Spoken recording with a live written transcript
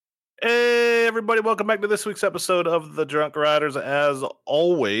Hey, everybody, welcome back to this week's episode of The Drunk Riders. As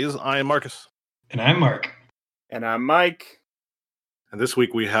always, I am Marcus. And I'm Mark. And I'm Mike. And this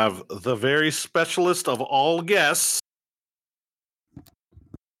week we have the very specialist of all guests.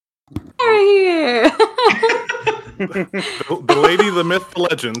 Here. the lady, the myth, the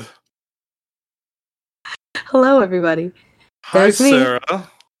legend. Hello, everybody. Hi, There's me.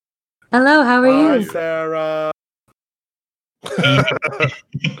 Sarah. Hello, how are you? Hi, Sarah.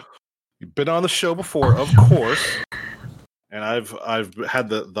 You've been on the show before, of course. And I've had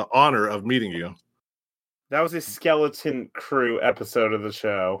the honor of meeting you. That was a skeleton crew episode of the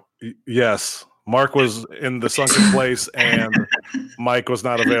show. Yes. Mark was in the sunken place and Mike was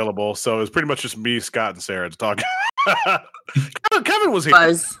not available. So it was pretty much just me, Scott, and Sarah to talk. Kevin was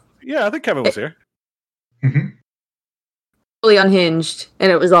here. Yeah, I think Kevin was here. Mm-hmm. Fully unhinged,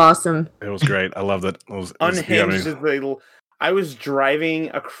 and it was awesome. It was great. I loved it. Unhinged is the... I was driving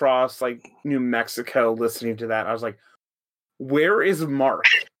across like New Mexico listening to that. I was like, where is Mark?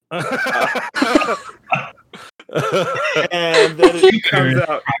 And then it comes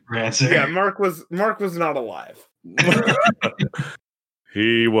out, yeah, Mark was not alive.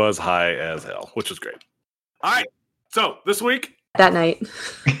 He was high as hell, which was great. All right, so this week That night.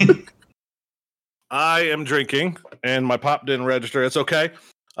 I am drinking, and my pop didn't register. It's okay.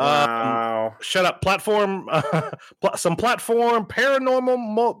 Wow. Shut up. Platform, some platform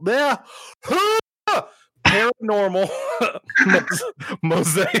paranormal. Paranormal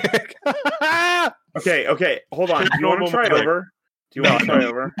mosaic. Okay. Hold on. Do you want to try over?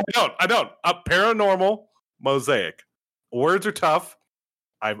 I don't. A paranormal mosaic. Words are tough.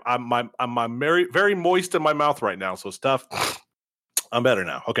 I'm very, very moist in my mouth right now, so it's tough. I'm better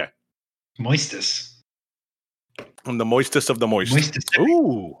now. Okay. Moistus. I'm the moistest of the moist. Moistest.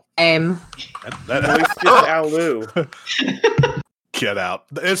 Ooh. Moistest Alu. Get out.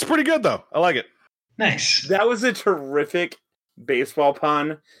 It's pretty good, though. I like it. Nice. That was a terrific baseball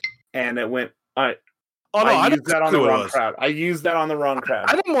pun, and it went... I used that on the wrong crowd. I used that on the wrong crowd.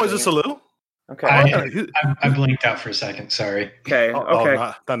 I know Moises Alou. Okay. I blinked out for a second. Sorry. Okay.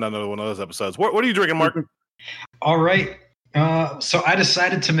 Not another one of those episodes. What are you drinking, Mark? All right. So I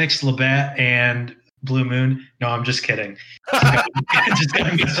decided to mix Labatt and Blue Moon. No, I'm just kidding. Just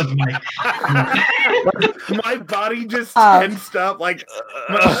gonna mix with my body just tensed up. Like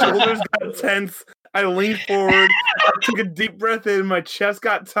my shoulders got tense. I leaned forward. I took a deep breath in. My chest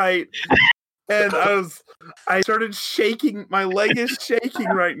got tight, and I started shaking. My leg is shaking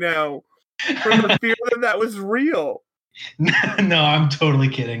right now from the fear that was real. No, I'm totally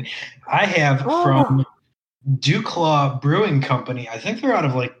kidding. I have from Duclaw Brewing Company. I think they're out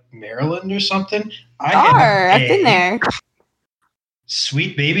of like Maryland or something. I've been there.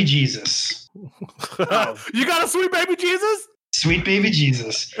 Sweet Baby Jesus. You got a Sweet Baby Jesus? Sweet Baby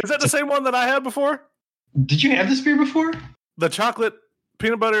Jesus. Is that the same one that I had before? Did you have this beer before? The chocolate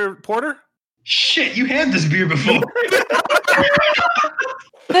peanut butter porter? Shit, you had this beer before.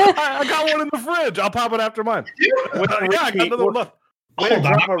 I got one in the fridge. I'll pop it after mine. I got another one left.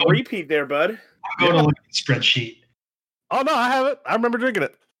 Drop a repeat there, bud. I'm going to look at the spreadsheet. Oh, no, I have it. I remember drinking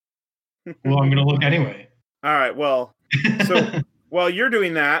it. Well, I'm going to look anyway. All right, well, so while you're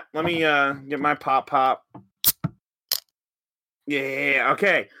doing that, let me get my pop. Yeah,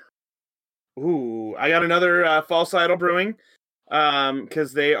 okay. Ooh, I got another False Idol Brewing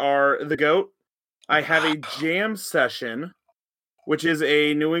because they are the GOAT. I have a jam session, which is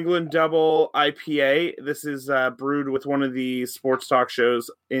a New England double IPA. This is brewed with one of the sports talk shows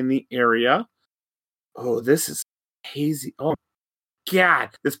in the area. Oh, this is hazy. Oh,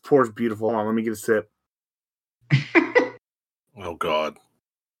 God. This pours beautiful. Hold on, let me get a sip. Oh, God.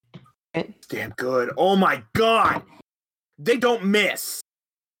 It's damn good. Oh, my God. They don't miss.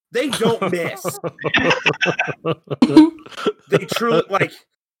 They truly, like,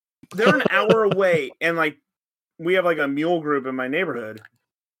 they're an hour away, and, like, we have, like, a mule group in my neighborhood,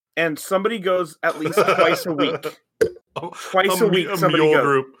 and somebody goes at least twice a week. Twice a week, somebody mule goes.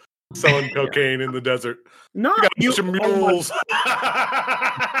 Group selling cocaine in the desert. Not you got a bunch of mules.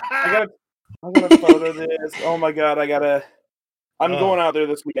 I gotta photo this. Oh, my God, I'm going out there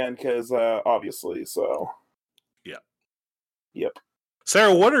this weekend, because, obviously, so. Yeah. Yep.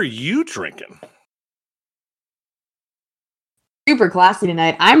 Sarah, what are you drinking? Super classy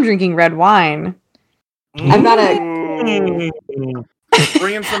tonight. I'm drinking red wine. I've got a...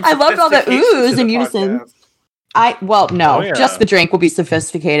 I loved all the oohs in unison. Just the drink will be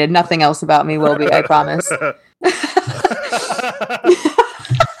sophisticated. Nothing else about me will be, I promise.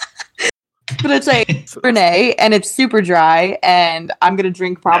 But it's like Renee, and it's super dry, and I'm going to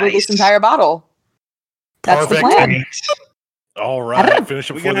drink probably this entire bottle. That's the plan. All right, finish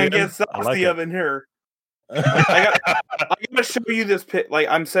it We're before the gonna end. get saucy up in here. I'm gonna show you this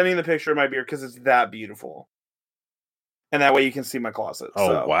I'm sending the picture of my beer because it's that beautiful, and that way you can see my closet.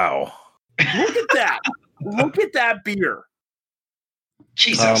 Oh wow! Look at that! Look at that beer.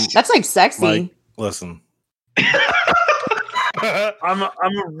 Jesus, that's like sexy. Mike, listen.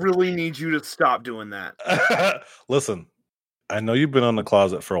 I'm really need you to stop doing that. Listen, I know you've been on the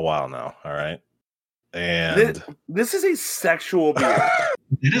closet for a while now. All right, and this is a sexual beer.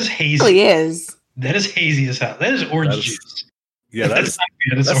 It is hazy. It really is. That is hazy as hell. That is orange juice. Yeah, that's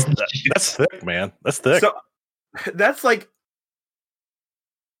thick, man. That's thick. So that's like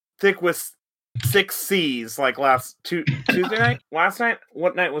thick with 6 C's. Like Tuesday night, last night.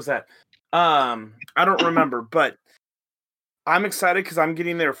 What night was that? I don't remember, but I'm excited because I'm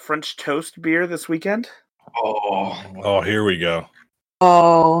getting their French toast beer this weekend. Oh, here we go.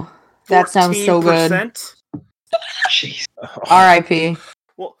 Oh, that sounds so good. Jeez. R.I.P.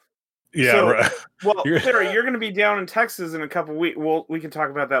 Yeah, so, right. Well, Sarah, you're going to be down in Texas in a couple weeks. Well, we can talk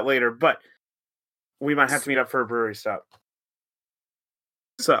about that later, but we might have to meet up for a brewery stop.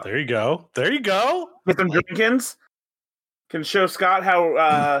 So there you go. There you go. Get some drinkins. Can show Scott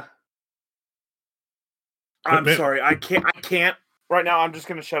how. I'm sorry, I can't right now. I'm just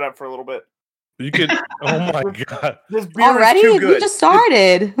going to shut up for a little bit. You could. Oh my god! This beer already? is too good. We just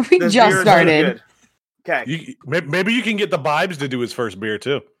started. We just started. Okay. Maybe you can get the Bibes to do his first beer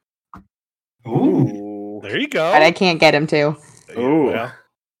too. Ooh. There you go. But I can't get him to. Ooh. Well,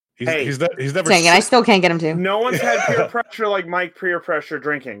 he's never. Dang it! I still can't get him to. No one's had peer pressure like Mike peer pressure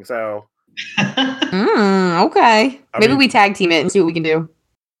drinking. So. Okay. Maybe we tag team it and see what we can do.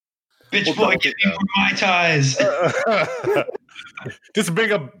 Bitch boy, get me for my ties. Just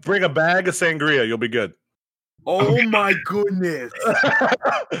bring a bag of sangria. You'll be good. Oh my goodness!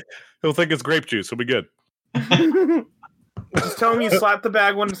 He'll think it's grape juice. He'll be good. Just tell him you slapped the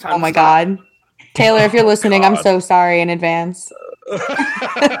bag one time. Oh my god, Taylor! If you're listening, I'm so sorry in advance.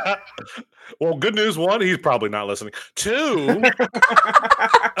 Well, good news. 1, he's probably not listening. 2,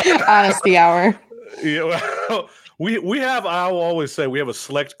 honesty hour. Yeah, well, we have. I'll always say we have a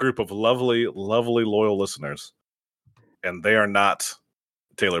select group of lovely, lovely, loyal listeners, and they are not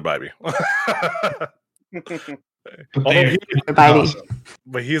Taylor Bybee.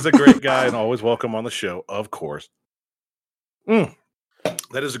 But he's a great guy and always welcome on the show, of course. That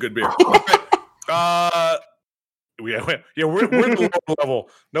is a good beer. We're the low level.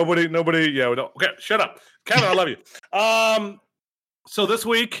 Nobody. Yeah, we don't. Okay, shut up, Kevin. I love you. So this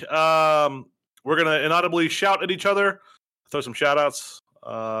week, we're gonna inaudibly shout at each other, throw some shout outs.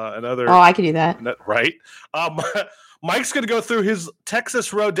 Oh, I could do that. Right. Mike's gonna go through his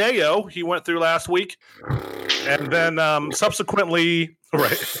Texas rodeo he went through last week, and then subsequently,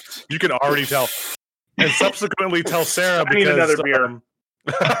 right? You can already tell. And subsequently tell Sarah because another beer.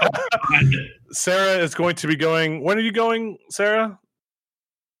 Sarah is going to be going. When are you going, Sarah?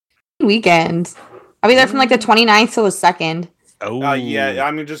 Weekend. I'll be there from like the 29th till the 2nd. Oh, yeah.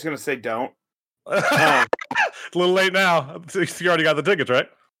 I'm just gonna say don't. A little late now. You already got the tickets, right?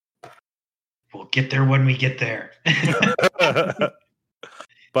 We'll get there when we get there.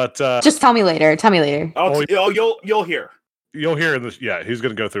 But just tell me later. Tell me later. You'll hear. You'll hear in this. Yeah, he's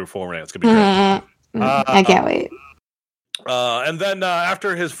going to go through a full rant. It's going to be great. I can't wait. And then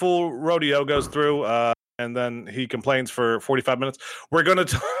after his full rodeo goes through, and then he complains for 45 minutes, we're going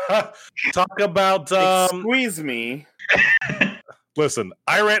to talk about... Squeeze me. Listen,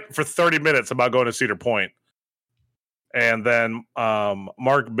 I rant for 30 minutes about going to Cedar Point. And then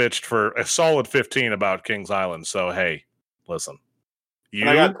Mark bitched for a solid 15 about Kings Island. So, hey, listen.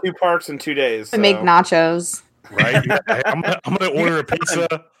 I got 2 parks in 2 days. So. Make nachos. Right? Hey, I'm going to order a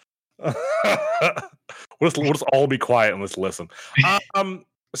pizza. We'll just all be quiet and let's listen.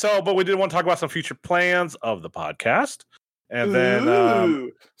 But we did want to talk about some future plans of the podcast. And then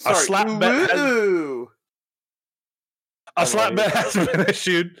a slap bet has been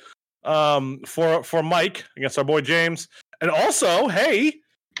issued for Mike against our boy James. And also, hey,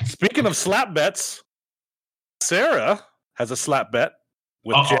 speaking of slap bets, Sarah has a slap bet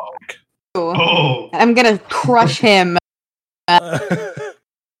with Jack. Oh, I'm gonna crush him.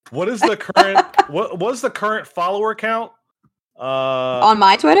 What is the current? what was the current follower count? On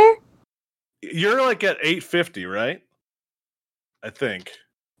my Twitter, you're like at 850, right? I think.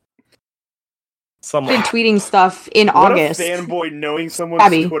 I've been tweeting stuff in August. A fanboy knowing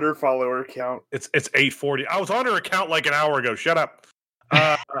someone's Twitter follower count. It's 840. I was on her account like an hour ago. Shut up.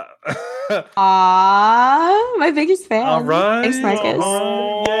 My biggest fan. All right. Thanks, Marcus.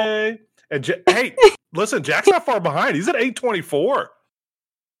 Oh, yay. And hey, listen, Jack's not far behind. He's at 824.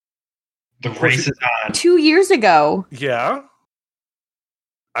 The race is on. 2 years ago. Yeah.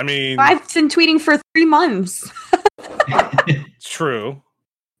 I mean, I've been tweeting for 3 months. True.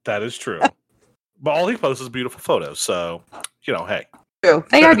 That is true. But all he posts is beautiful photos. So, hey. True.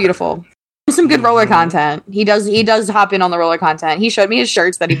 They are beautiful. Some good roller content. He does hop in on the roller content. He showed me his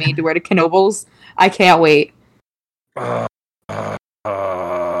shirts that he made to wear to Knobles. I can't wait. I'm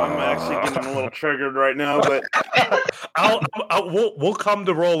actually getting a little triggered right now, but we'll come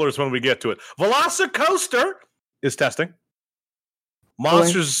to rollers when we get to it. Velocicoaster is testing.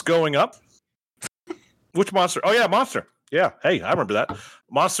 Monsters is going up. Which monster? Oh yeah, Monster. Yeah. Hey, I remember that.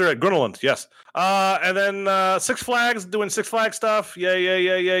 Monster at Grunland. Yes. And then Six Flags doing Six Flags stuff.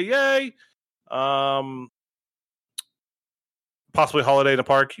 Yay. Possibly Holiday in the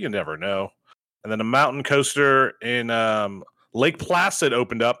Park. You never know. And then a mountain coaster in Lake Placid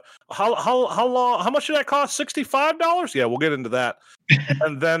opened up. How long? How much did that cost? $65? Yeah, we'll get into that.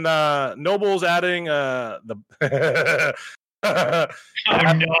 And then Noble's adding the. Oh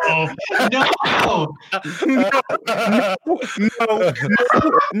no!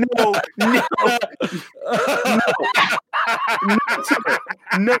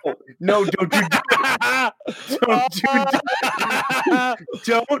 No, don't do that. Don't do that.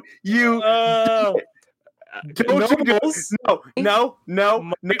 Don't you don't you do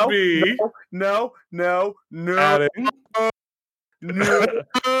no.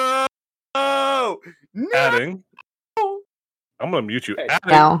 Adding. I'm going to mute you. Hey,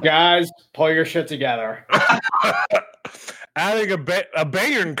 guys, pull your shit together. Adding a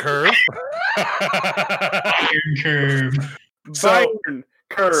Bayern curve. Bayern curve.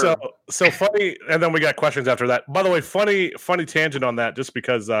 So funny. And then we got questions after that. By the way, funny tangent on that, just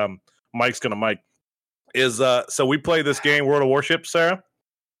because Mike's going to mic, is so we play this game, World of Warships, Sarah,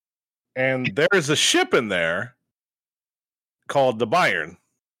 and there's a ship in there called the Bayern.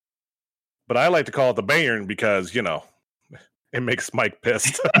 But I like to call it the Bayern because, it makes Mike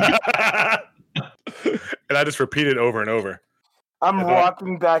pissed. And I just repeat it over and over. I'm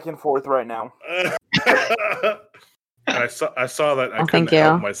rocking back and forth right now. I saw that. I couldn't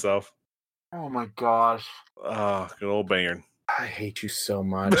help myself. Oh my gosh. Oh, good old Bayern. I hate you so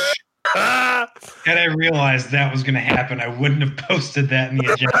much. Had I realized that was going to happen, I wouldn't have posted that in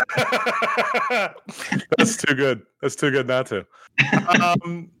the agenda. That's too good. That's too good not to.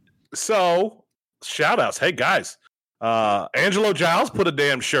 So, shout outs. Hey, guys. Angelo Giles put a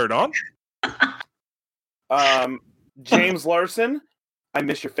damn shirt on. James Larson, I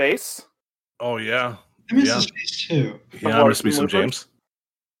miss your face. Oh yeah, I miss his face too. Yeah, I miss me some James.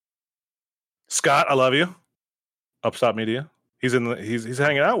 Scott, I love you. Upstop Media. He's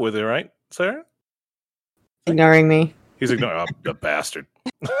hanging out with you, right, Sarah? Ignoring me. He's ignoring the bastard.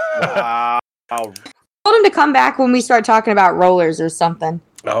 Wow. Told him to come back when we start talking about rollers or something.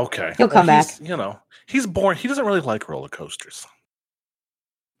 Okay, he'll come back. He's born. He doesn't really like roller coasters.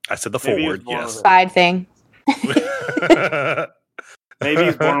 I said the full word. Yes. Side thing. Maybe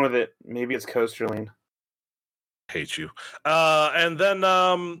he's born with it. Maybe it's coasterling. Hate you. And then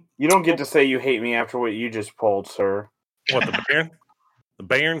you don't get to say you hate me after what you just pulled, sir. What, the Bayern? The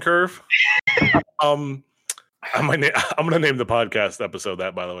Bayern curve? I'm gonna name the podcast episode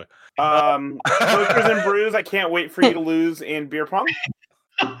that, by the way. Coasters and Brews. I can't wait for you to lose in beer pong.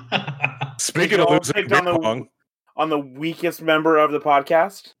 Speaking of losing beer pong, on the weakest member of the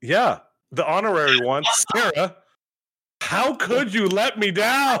podcast. Yeah, the honorary one, Sarah. How could you let me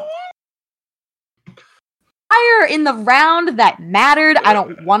down? Fire in the round that mattered. I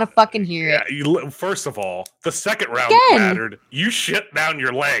don't want to fucking hear it. Yeah, first of all, the second round mattered. You shit down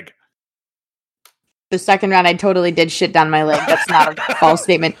your leg. The second round, I totally did shit down my leg. That's not a false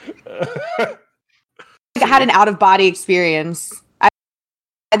statement. I had an out-of-body experience. I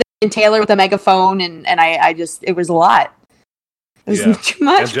had in Taylor with a megaphone, and I just, it was a lot. It was too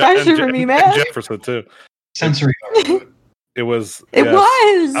much pressure for me, man. And Jefferson, too. Sensory. It was. It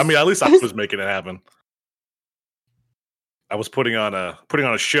was. I mean, at least I was making it happen. I was putting on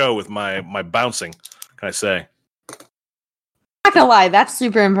a show with my bouncing. Can I say? Not gonna lie, that's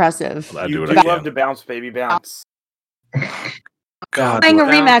super impressive. You love to bounce, baby, bounce. God, playing a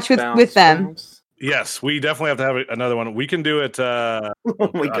rematch with them. Bounce. Yes, we definitely have to have another one. We can do it. Oh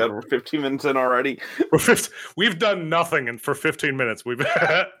my god, we're 15 minutes in already. We've done nothing for 15 minutes.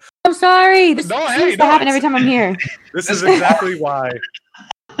 I'm sorry. This seems to happen every time I'm here. This is exactly why.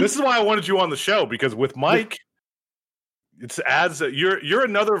 This is why I wanted you on the show, because with Mike, it adds you're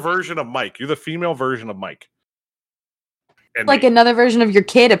another version of Mike. You're the female version of Mike. And like another version of your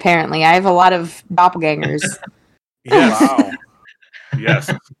kid, apparently. I have a lot of doppelgangers. Yes. Wow. Yes.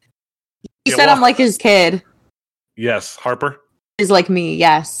 You said I'm like his kid. Yes. Harper? Is like me,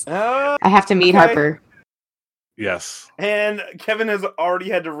 yes. I have to meet Harper. Yes. And Kevin has already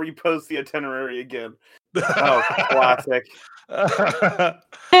had to repost the itinerary again. Oh, classic.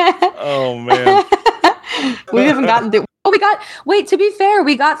 Oh man. We haven't gotten through. Oh, wait, to be fair,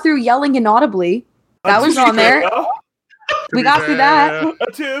 we got through yelling inaudibly. That was on there. We got through that.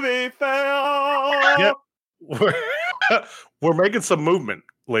 To be fair. Yep. We're making some movement,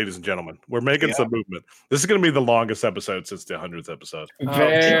 ladies and gentlemen. We're making some movement. This is going to be the longest episode since the 100th episode.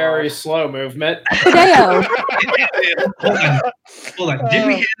 Very slow movement. Hideo. Hold on. Did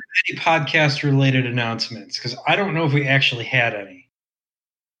we have any podcast-related announcements? Because I don't know if we actually had any.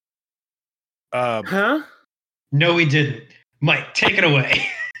 Huh? No, we didn't. Mike, take it away.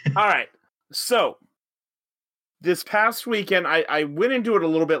 All right. So, this past weekend, I went into it a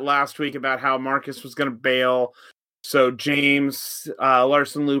little bit last week about how Marcus was going to bail. So, James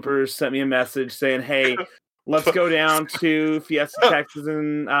Larson Loopers sent me a message saying, hey, let's go down to Fiesta, Texas,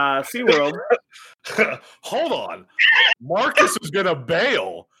 and SeaWorld. Hold on. Marcus was going to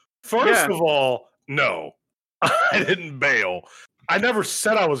bail. First of all, no. I didn't bail. I never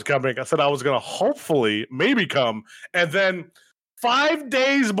said I was coming. I said I was going to hopefully maybe come. And then 5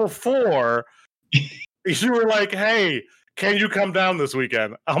 days before, you were like, hey, can you come down this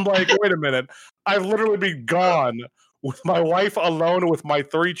weekend? I'm like, wait a minute. I've literally been gone with my wife alone with my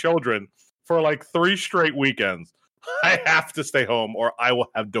 3 children for like 3 straight weekends. I have to stay home or I will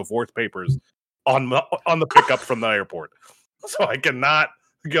have divorce papers on the pickup from the airport. So I cannot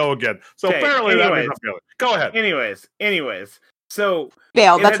go again. So apparently that means I'm going. Go ahead. Anyways. So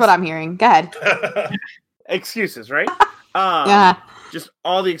bail. That's what I'm hearing. Go ahead. Excuses, right? Yeah. Just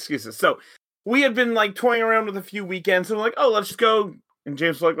all the excuses. So we had been like toying around with a few weekends and we're like, oh, let's just go. And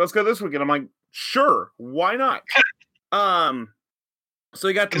James was like, let's go this weekend. I'm like, sure, why not? So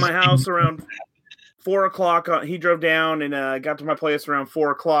he got to my house around 4:00. He drove down and got to my place around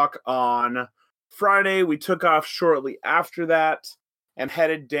 4:00 on Friday. We took off shortly after that and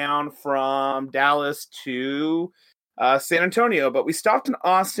headed down from Dallas to San Antonio. But we stopped in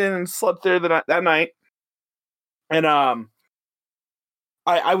Austin and slept there that night. And I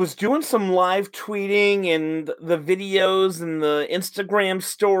was doing some live tweeting and the videos and the Instagram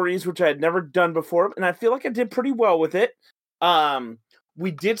stories, which I had never done before. And I feel like I did pretty well with it.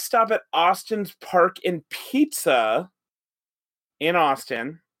 We did stop at Austin's Park and Pizza in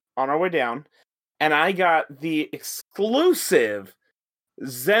Austin on our way down. And I got the exclusive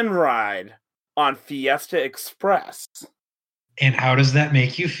Zen ride on Fiesta Express. And how does that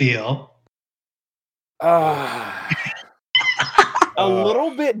make you feel? A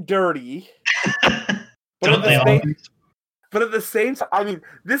little bit dirty. Don't they always? But at the same time, I mean,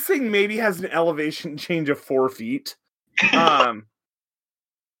 this thing maybe has an elevation change of 4 feet.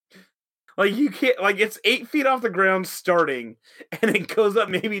 Like you can't, like it's 8 feet off the ground starting, and it goes up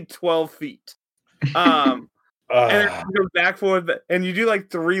maybe 12 feet. And then it goes back forth, and you do like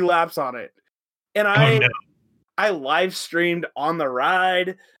 3 laps on it. And I live streamed on the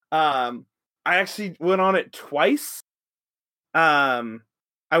ride. I actually went on it twice. I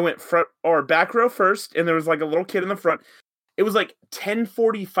went front or back row first, and there was like a little kid in the front. It was like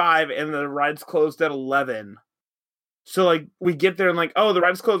 10:45, and the ride's closed at 11. So like we get there and like, oh, the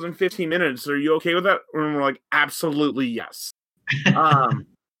ride's closed in 15 minutes. Are you okay with that? And we're like, absolutely yes.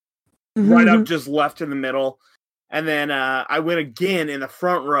 Right up, just left in the middle, and then I went again in the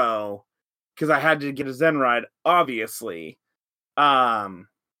front row because I had to get a Zen ride, obviously. So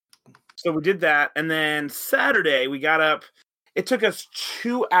we did that, and then Saturday we got up. It took us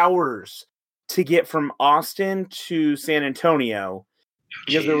 2 hours to get from Austin to San Antonio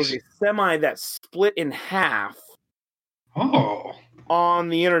because there was a semi that split in half. Oh. On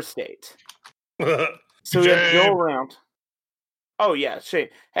the interstate. So we had to go around. Oh yeah, shame.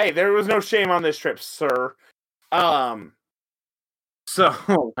 Hey, there was no shame on this trip, sir. So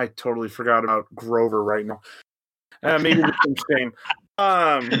I totally forgot about Grover right now. Maybe with some shame.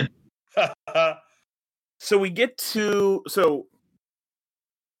 So we get to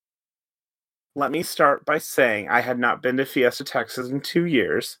let me start by saying I had not been to Fiesta, Texas in 2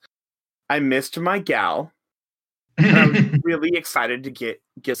 years. I missed my gal. And I was really excited to get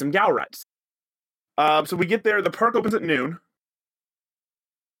some gal rides. So we get there. The park opens at noon.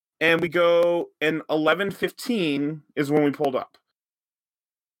 And we go, and 11:15 is when we pulled up.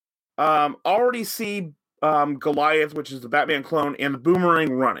 Already see Goliath, which is the Batman clone, and the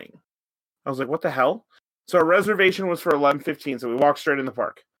Boomerang running. I was like, what the hell? So our reservation was for 11:15, so we walked straight in the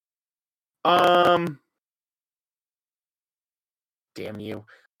park. Damn you.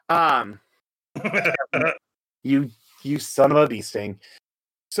 You son of a bee sting.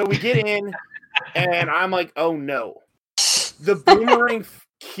 So we get in, and I'm like, oh no. The Boomerang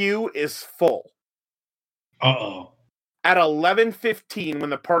queue is full. Uh-oh. At 11:15 when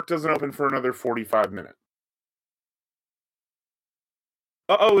the park doesn't open for another 45 minutes.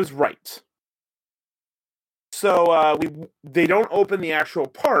 Uh-oh is right. So they don't open the actual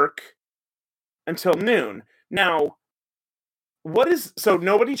park until noon. Now, so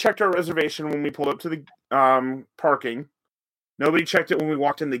nobody checked our reservation when we pulled up to the parking. Nobody checked it when we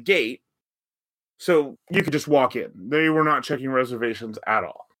walked in the gate. So you could just walk in. They were not checking reservations at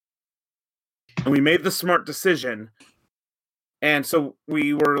all. And we made the smart decision. And so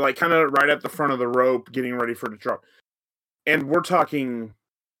we were like kind of right at the front of the rope getting ready for the drop. And we're talking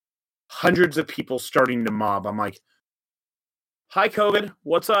hundreds of people starting to mob. I'm like, hi, COVID.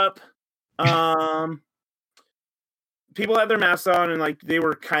 What's up? People had their masks on and like they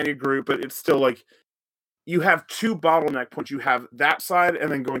were kind of grouped, but it's still like you have two bottleneck points. You have that side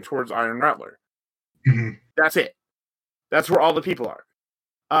and then going towards Iron Rattler. Mm-hmm. That's it. That's where all the people are.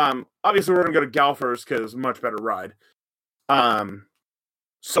 Obviously, we're going to go to Gal first because much better ride.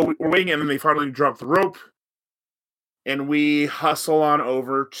 So we're waiting, and then they finally drop the rope, and we hustle on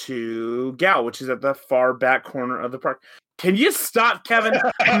over to Gal, which is at the far back corner of the park. Can you stop, Kevin?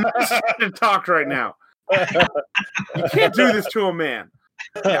 I'm not trying to talk right now. You can't do this to a man.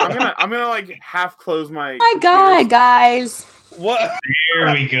 Yeah, I'm gonna like half close my. My God, guys! What?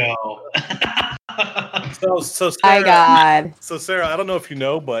 There we go. So Sarah, My God. So Sarah, I don't know if you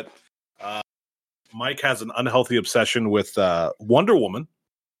know, but Mike has an unhealthy obsession with Wonder Woman,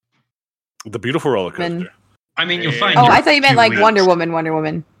 the beautiful roller coaster. I mean, you'll find. Oh, I thought you meant like Wonder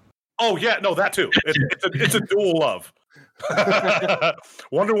Woman. Oh yeah, no, that too. It's a dual love.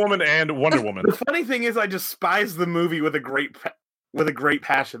 Wonder Woman and Wonder Woman. The funny thing is, I despise the movie with a great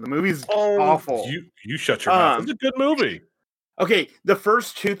passion. The movie's awful. You shut your mouth. It's a good movie. Okay, the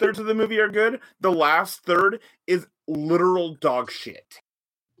first 2/3 of the movie are good. The last third is literal dog shit.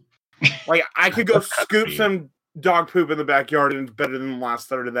 Like, I could go scoop some dog poop in the backyard and it's better than the last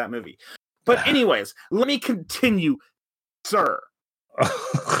third of that movie. But anyways, let me continue, sir.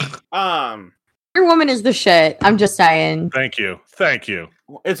 Wonder Woman is the shit. I'm just saying. Thank you.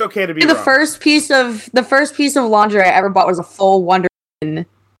 It's okay to be the wrong. first piece of lingerie I ever bought was a full Wonder Woman.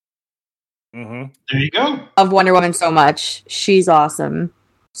 Mm-hmm. There you go. Of Wonder Woman so much. She's awesome.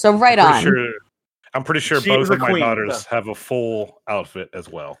 So I'm pretty sure both of my daughters have a full outfit as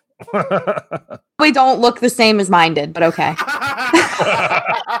well. We don't look the same as mine did, but okay.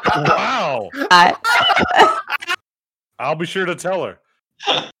 Wow. I'll be sure to tell her.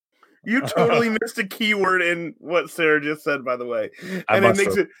 You totally missed a keyword in what Sarah just said, by the way. And it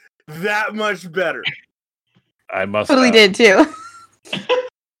makes it that much better. I must totally did too.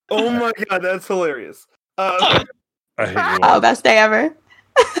 Oh my God, that's hilarious. I hate you all. Oh, best day ever.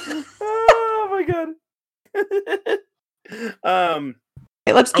 Oh my God.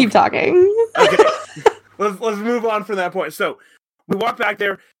 Okay, let's keep talking. Okay. Let's move on from that point. So we walk back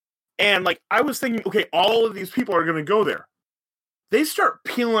there, and like I was thinking, okay, all of these people are gonna go there. They start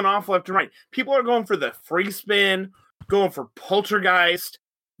peeling off left and right. People are going for the free spin, going for Poltergeist,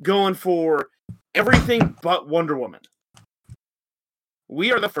 going for everything but Wonder Woman.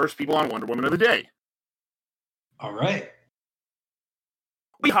 We are the first people on Wonder Woman of the day. All right.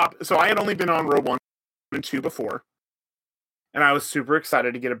 We hop. So I had only been on row 1 and 2 before, and I was super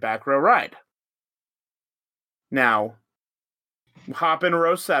excited to get a back row ride. Now, hop in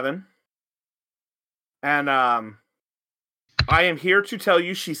row 7, and I am here to tell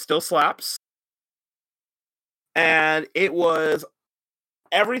you she still slaps. And it was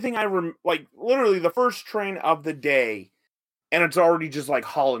everything like literally the first train of the day, and it's already just like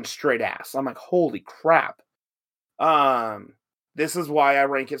hauling straight ass. I'm like, holy crap. This is why I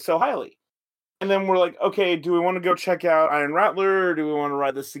rank it so highly. And then we're like, okay, do we want to go check out Iron Rattler? Or do we want to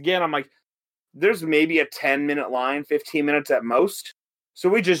ride this again? I'm like, there's maybe a 10-minute line, 15 minutes at most. So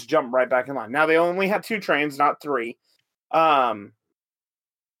we just jump right back in line. Now they only had 2 trains, not 3. And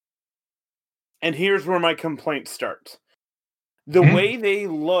here's where my complaint starts. The way they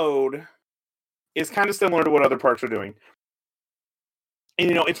load is kind of similar to what other parks are doing. And,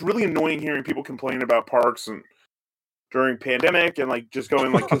 you know, it's really annoying hearing people complain about parks and during pandemic and like just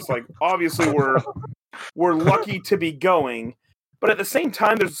going like, cause like obviously we're lucky to be going, but at the same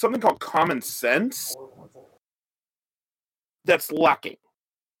time, there's something called common sense that's lacking.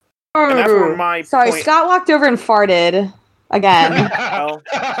 And that's where my Sorry, point... Scott walked over and farted again.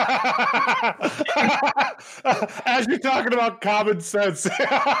 As you're talking about common sense. He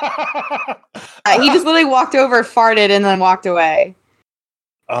just literally walked over, farted, and then walked away.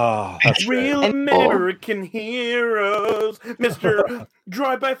 Oh, that's real American heroes, Mr.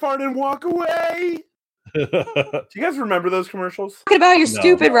 Drive by Fart and Walk Away. Do you guys remember those commercials? Talking about your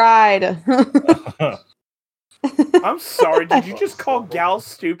stupid ride. I'm sorry. Did you just call Gal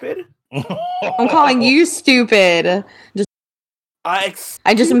stupid? I'm calling you stupid. I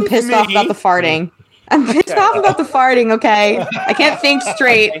just am pissed off about the farting. I'm pissed off about the farting, okay? I can't think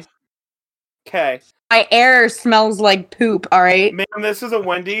straight. Okay. My air smells like poop, all right? Ma'am, this is a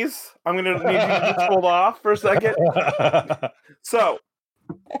Wendy's. I'm going to need you to just hold off for a second. So,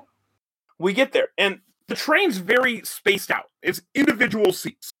 we get there, and the train's very spaced out. It's individual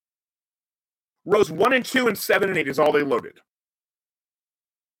seats. Rows 1 and 2 and 7 and 8 is all they loaded.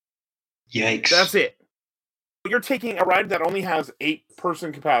 Yikes. That's it. You're taking a ride that only has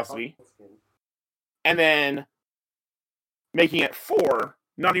 8-person capacity, and then making it 4,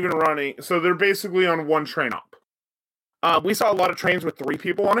 not even running. So they're basically on one train up. We saw a lot of trains with 3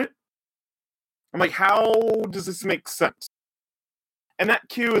 people on it. I'm like, how does this make sense? And that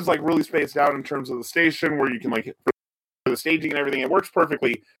queue is like really spaced out in terms of the station where you can like for the staging and everything. It works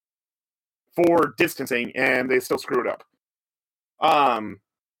perfectly for distancing, and they still screw it up.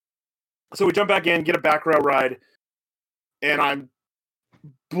 So we jump back in, get a back row ride, and I'm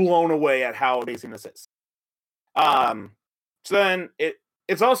blown away at how amazing this is. So then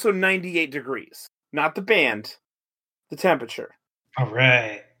it's also 98 degrees, not the band, the temperature. All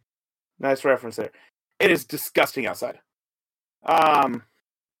right. Nice reference there. It is disgusting outside.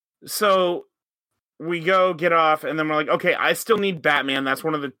 So we go get off, and then we're like, okay, I still need Batman. That's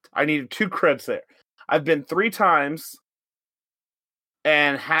I needed 2 credits there. I've been 3 times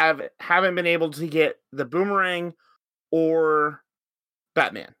and haven't been able to get the Boomerang or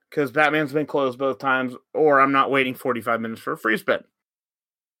Batman, because Batman's been closed both times, or I'm not waiting 45 minutes for a free spin.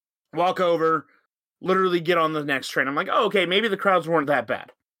 Walk over, literally get on the next train. I'm like, oh, okay, maybe the crowds weren't that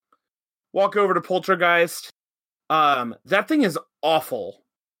bad. Walk over to Poltergeist. That thing is awful.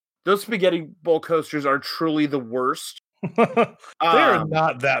 Those spaghetti bowl coasters are truly the worst. They are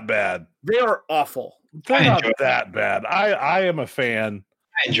not that bad. They are awful. They're not that bad. I am a fan.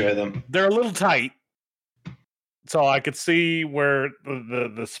 I enjoy them. They're a little tight, so I could see where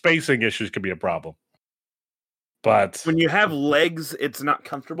the spacing issues could be a problem. But when you have legs, it's not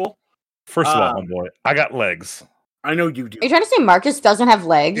comfortable. First of all, my boy, I got legs. I know you do. Are you trying to say Marcus doesn't have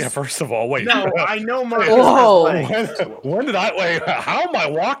legs? Yeah, first of all, wait. No, I know Marcus has legs. When did I wait? How am I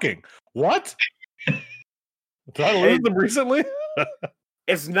walking? What? Did I lose them recently?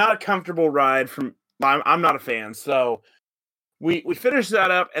 It's not a comfortable ride. I'm not a fan, so we finished that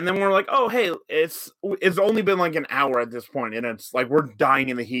up, and then we're like, oh hey, it's only been like an hour at this point, and it's like we're dying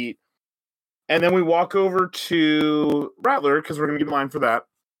in the heat. And then we walk over to Rattler because we're gonna get in line for that.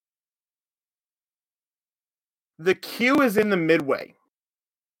 The queue is in the midway.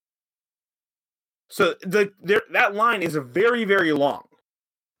 So that line is very, very long.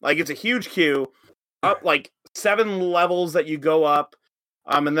 Like, it's a huge queue, up like 7 levels that you go up,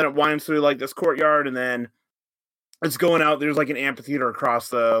 and then it winds through like this courtyard, and then it's going out. There's like an amphitheater across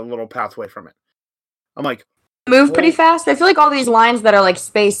the little pathway from it. I'm like, move pretty fast. I feel like all these lines that are like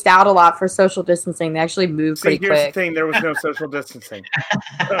spaced out a lot for social distancing, they actually move pretty quick. Here's the thing: there was no social distancing.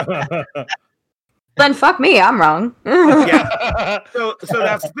 Then fuck me, I'm wrong. Yeah. So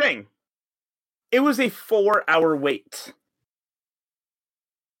that's the thing. It was a 4-hour wait.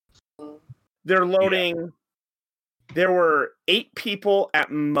 They're loading. Yeah. There were 8 people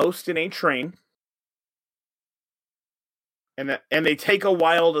at most in a train. And they take a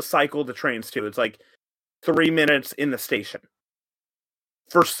while to cycle the trains too. It's like 3 minutes in the station.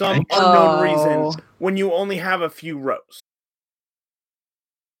 For some unknown reason, when you only have a few rows.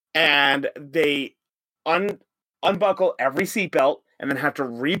 And they unbuckle every seatbelt, and then have to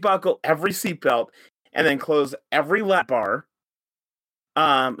rebuckle every seatbelt, and then close every lap bar.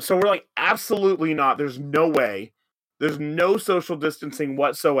 So we're like, absolutely not. There's no way. There's no social distancing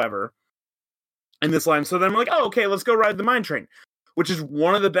whatsoever in this line. So then I'm like, oh, okay, let's go ride the mine train, which is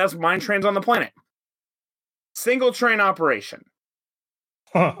one of the best mine trains on the planet. Single train operation.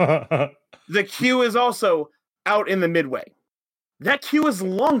 The queue is also out in the midway. That queue is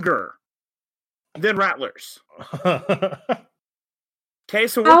longer than Rattler's. Okay,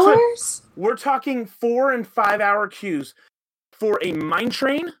 so we're talking 4 and 5 hour queues for a mine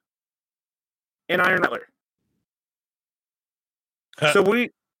train and Iron Rattler. So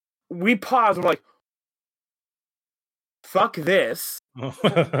we pause. We're like, fuck this. I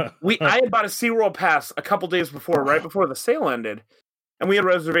had bought a SeaWorld pass a couple days before, right before the sale ended, and we had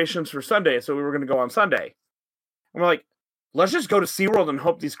reservations for Sunday, so we were going to go on Sunday. And we're like, let's just go to SeaWorld and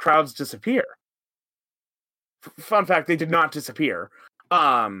hope these crowds disappear. Fun fact, they did not disappear.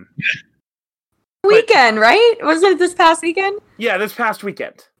 Weekend, right? Wasn't it this past weekend? Yeah, this past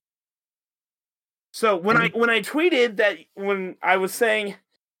weekend. So when I tweeted that, when I was saying,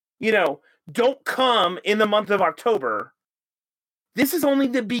 don't come in the month of October. This is only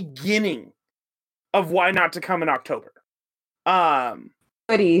the beginning of why not to come in October.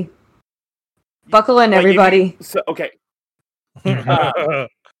 Buddy. Buckle in, everybody. Okay.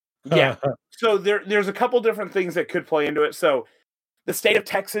 Yeah. So there's a couple different things that could play into it. So the state of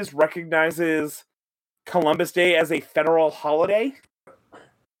Texas recognizes Columbus Day as a federal holiday,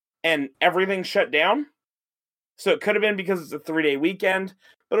 and everything shut down. So it could have been because it's a 3-day weekend,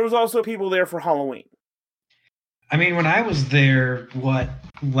 but it was also people there for Halloween. I mean, when I was there, it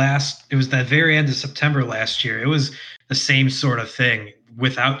was that very end of September last year. It was the same sort of thing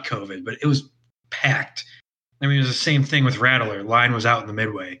without COVID, but it was packed. I mean, it was the same thing with Rattler. Line was out in the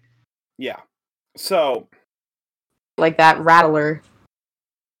midway. Yeah. So. Like that Rattler.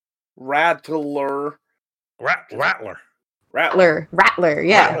 Rattler. Rattler. Rattler,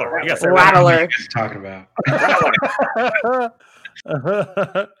 yeah. Rattler. Yes, Rattler. What are you talking about?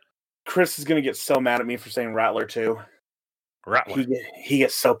 Chris is gonna get so mad at me for saying Rattler too. Rattler. He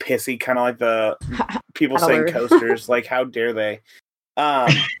gets so pissy, kind of like the people saying coasters. Like, how dare they? Dare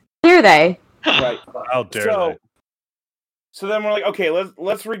they? Right. How dare they? So then we're like, okay,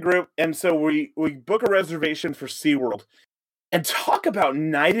 let's regroup, and so we book a reservation for SeaWorld and talk about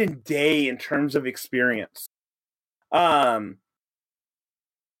night and day in terms of experience. See,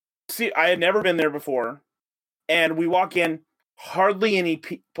 I had never been there before, and we walk in, hardly any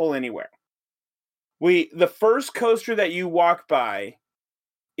people anywhere. The first coaster that you walk by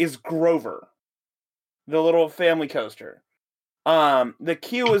is Grover, the little family coaster. The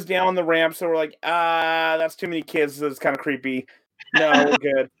queue was down the ramp, so we're like, that's too many kids, so it's kind of creepy. No, we're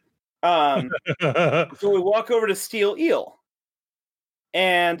good. So we walk over to Steel Eel,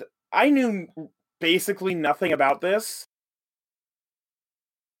 and I knew basically nothing about this.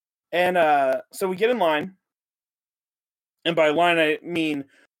 And so we get in line, and by line I mean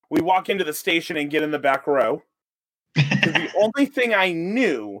we walk into the station and get in the back row. The only thing I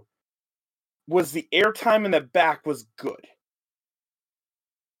knew was the airtime in the back was good.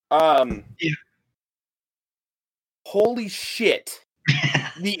 Yeah. Holy shit.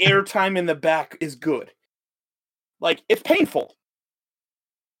 The airtime in the back is good. Like, it's painful.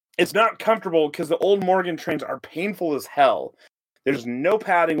 It's not comfortable because the old Morgan trains are painful as hell. There's no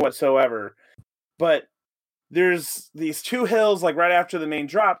padding whatsoever. But there's these two hills, like, right after the main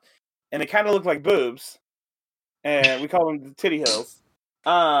drop, and they kind of look like boobs. And we call them the titty hills.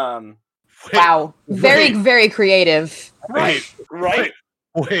 Wow. Very, very creative. Right.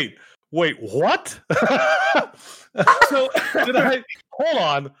 Wait, what? So hold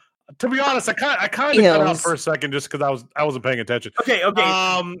on. To be honest, I kind of cut out for a second just because I wasn't paying attention. Okay.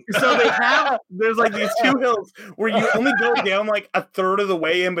 So there's like these two hills where you only go down like a third of the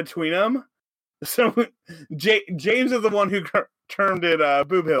way in between them. So James is the one who termed it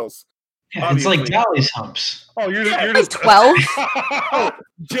boob hills. Yeah, it's like Dolly's humps. Oh, you're like just 12. Oh,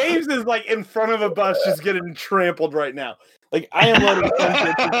 James is like in front of a bus just getting trampled right now. Like, I am loading.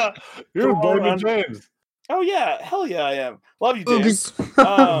 You're blaming James. Oh yeah, hell yeah, I am. Love you, James.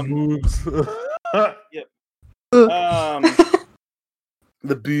 Boobs. Yep.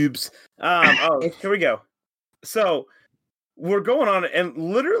 The boobs. Here we go. So we're going on, and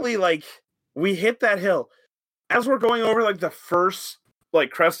literally, like, we hit that hill. As we're going over like the first like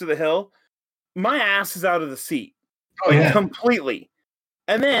crest of the hill, my ass is out of the seat. Oh, yeah. Completely.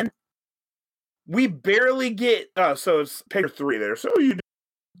 And then we barely get so it's picture 3 there. So you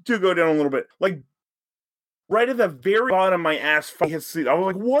do go down a little bit. Like right at the very bottom, my ass hits the seat. I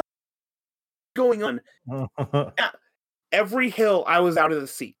was like, what's going on? Every hill I was out of the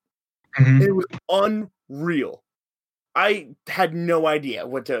seat. Mm-hmm. It was unreal. I had no idea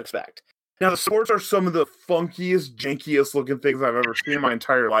what to expect. Now, the sports are some of the funkiest, jankiest looking things I've ever seen in my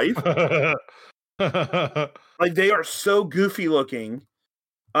entire life. Like, they are so goofy looking.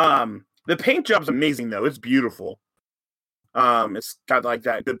 The paint job's amazing, though. It's beautiful. It's got, like,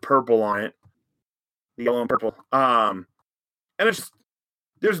 that good purple on it. The yellow and purple. And there's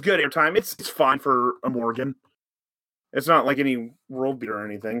good airtime. It's fine for a Morgan. It's not like any world beater or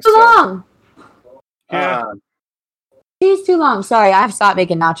anything. Too long. Yeah. He's too long. Sorry, I have stopped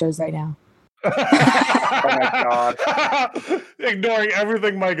making nachos right now. Oh my god! Ignoring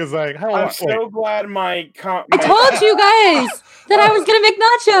everything Mike is saying. I'm so glad I told you guys that I was gonna make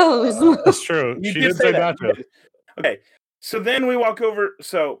nachos. That's true. She did say nachos. Okay, so then we walk over.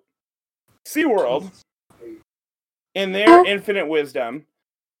 So SeaWorld, in their infinite wisdom,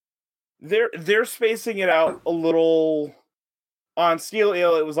 they're spacing it out a little. On Steel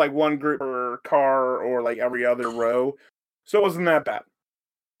Eel, it was like one group per car or like every other row, so it wasn't that bad.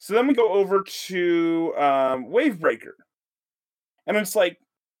 So then we go over to Wavebreaker. And it's like,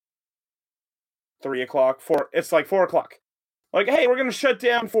 3 o'clock, 4. It's like 4 o'clock. Like, hey, we're gonna shut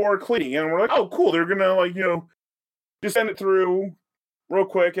down for cleaning, and we're like, oh, cool. They're gonna just send it through real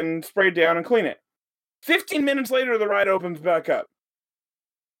quick and spray it down and clean it. 15 minutes later, the ride opens back up.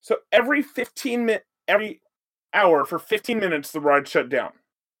 So every hour for 15 minutes, the ride shut down.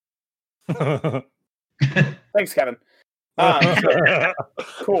 Thanks, Kevin.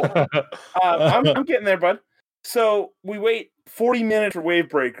 Cool. I'm getting there, bud. So we wait 40 minutes for Wave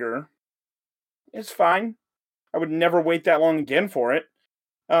Breaker. It's fine. I would never wait that long again for it.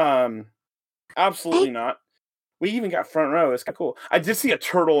 Absolutely not. We even got front row. It's kind of cool. I did see a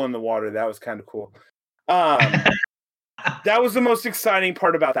turtle in the water. That was kind of cool. That was the most exciting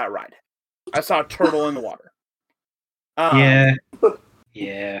part about that ride. I saw a turtle in the water.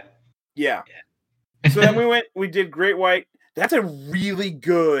 Yeah. So then we did Great White. That's a really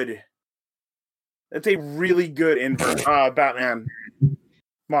good Batman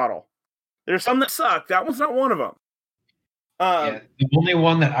model. There's some that suck. That one's not one of them. The only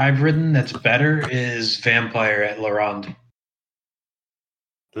one that I've ridden that's better is Vampire at La Ronde.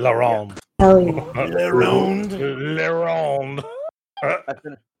 La Ronde. Hell yeah. La Ronde. La Ronde.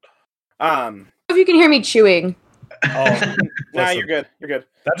 If you can hear me chewing. Oh, nah, you're good. You're good.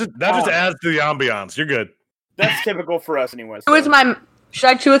 That just adds to the ambiance. You're good. That's typical for us, anyways. Should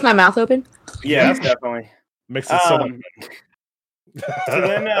I chew with my mouth open? Yeah, definitely. Makes it so much.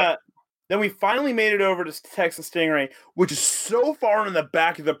 So then we finally made it over to Texas Stingray, which is so far in the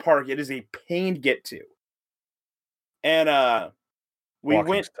back of the park, it is a pain to get to. And we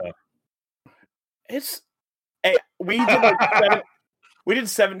went. We did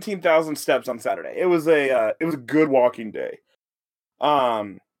 17,000 steps on Saturday. It was a good walking day.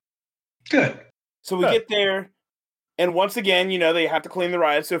 Good. So we get there, and once again, they have to clean the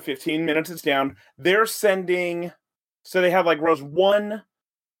ride. So 15 minutes it's down. They're sending. So they have like rows 1,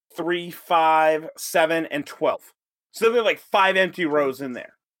 3, 5, 7, and 12. So there are like 5 empty rows in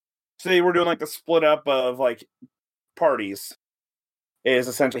there. So they were doing like the split up of like parties. Is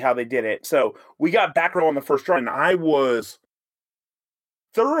essentially how they did it. So we got back row on the first ride, and I was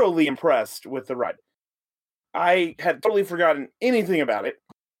thoroughly impressed with the ride. I had totally forgotten anything about it.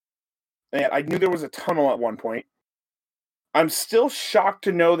 And I knew there was a tunnel at one point. I'm still shocked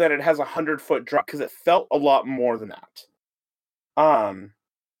to know that it has a 100-foot drop because it felt a lot more than that.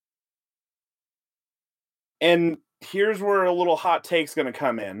 And here's where a little hot take's going to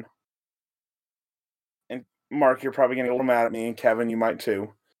come in. And Mark, you're probably going to get a little mad at me, and Kevin, you might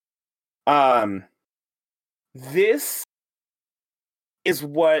too. This is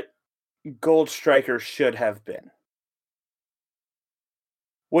what Gold Striker should have been.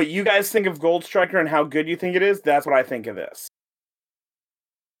 What you guys think of Gold Striker and how good you think it is, that's what I think of this.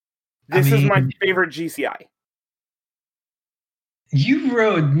 This is my favorite GCI. You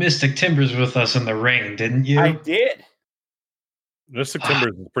rode Mystic Timbers with us in the ring, didn't you? I did. Mystic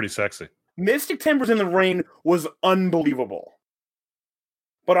Timbers is pretty sexy. Mystic Timbers in the rain was unbelievable.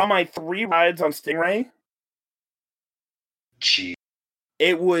 But on my 3 rides on Stingray, Gee.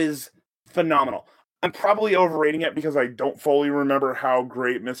 It was phenomenal. I'm probably overrating it because I don't fully remember how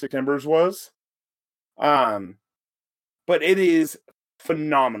great Mystic Timbers was. But it is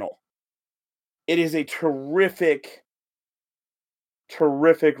phenomenal. It is a terrific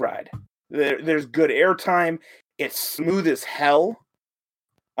ride. There's good airtime. It's smooth as hell.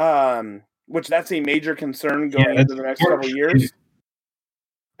 Which that's a major concern going into the next couple of years.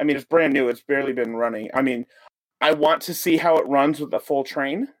 I mean, it's brand new. It's barely been running. I mean, I want to see how it runs with the full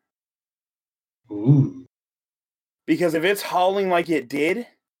train. Ooh. Because if it's hauling like it did,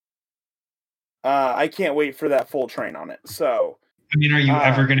 I can't wait for that full train on it. So, I mean, are you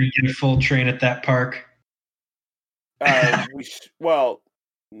ever going to get a full train at that park? Well,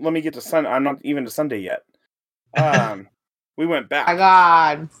 let me get to Sunday. I'm not even to Sunday yet. We went back. Oh my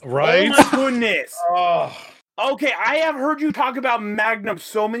God. Right? Oh my goodness. Oh. Okay, I have heard you talk about Magnum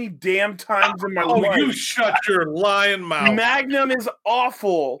so many damn times in my life. Oh, you shut your lying mouth. Magnum is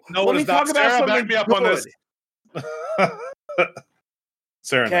awful. No, Let me talk about Sarah, something back me up good. on this.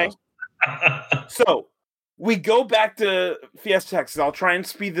 Sarah knows. So, we go back to Fiesta, Texas. I'll try and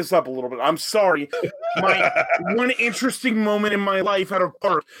speed this up a little bit. I'm sorry. My one interesting moment in my life at a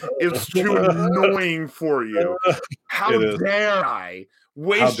park is too annoying for you. How dare I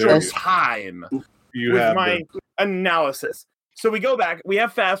waste your time with my analysis? So we go back. We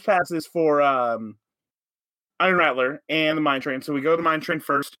have fast passes for Iron Rattler and the Mine Train. So we go to Mine Train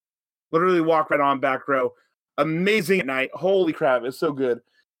first. Literally walk right on back row. Amazing at night. Holy crap, it's so good.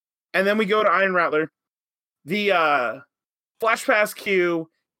 And then we go to Iron Rattler. The Flash Pass queue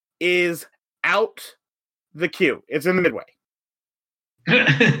is out the queue. It's in the midway.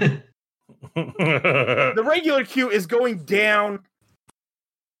 The regular queue is going down.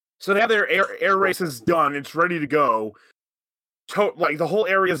 So they have their air races done. It's ready to go. Like the whole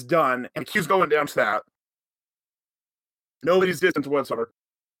area is done, and the queue's going down to that. Nobody's distance whatsoever.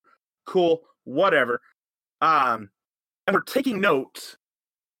 Cool, whatever. And we're taking notes.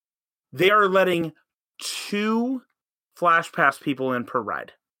 They are letting 2 Flash Pass people in per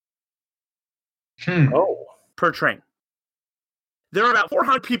ride. Oh. Per train. There are about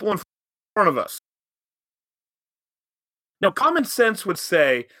 400 people in front of us. Now, common sense would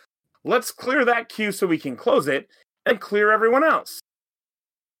say, let's clear that queue so we can close it and clear everyone else.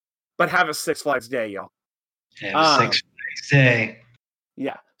 But have a Six Flags day, y'all. Have a Six Flags day.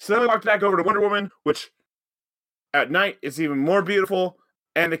 Yeah. So then we walked back over to Wonder Woman, which at night is even more beautiful.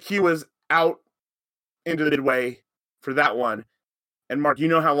 And the queue is out into the midway for that one. And Mark, you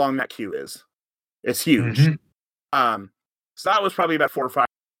know how long that queue is. It's huge. Mm-hmm. So that was probably about 4 or 5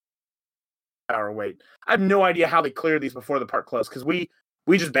 hour wait. I have no idea how they cleared these before the park closed because we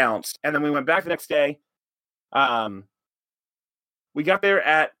just bounced. And then we went back the next day. We got there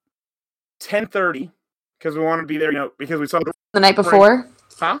at 10:30 because we wanted to be there, because we saw the night before.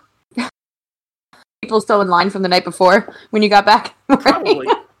 Huh? People still in line from the night before when you got back. Probably.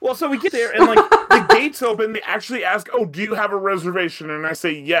 Well, so we get there and the gates open. They actually ask, "Oh, do you have a reservation?" And I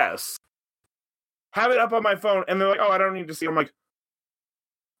say yes. Have it up on my phone, and they're like, "Oh, I don't need to see." I'm like,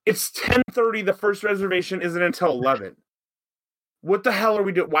 "It's 10:30. The first reservation isn't until 11. What the hell are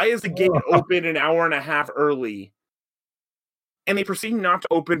we doing? Why is the gate open an hour and a half early?" And they proceed not to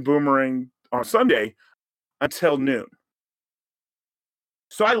open Boomerang on Sunday until noon.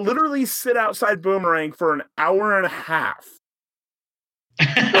 So I literally sit outside Boomerang for an hour and a half so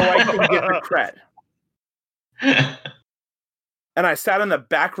I can get the cred. And I sat in the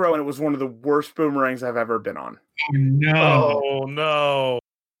back row, and it was one of the worst Boomerangs I've ever been on. Oh, no.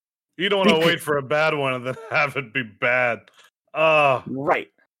 You don't want to wait for a bad one and then have it be bad.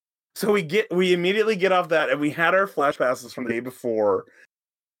 Right. So we immediately get off that, and we had our Flash Passes from the day before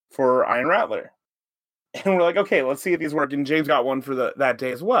for Iron Rattler. And we're like, okay, let's see if these work. And James got one for that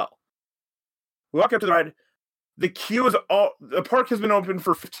day as well. We walk up to the ride. The queue is the park has been open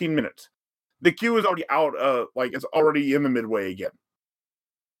for 15 minutes. The queue is already out, it's already in the midway again.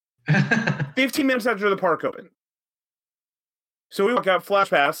 15 minutes after the park opened. So we walk out,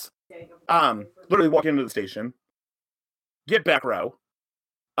 Flash Pass, literally walk into the station, get back row.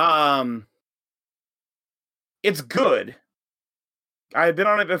 It's good. I had been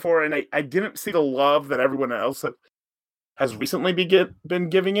on it before, and I didn't see the love that everyone else has recently been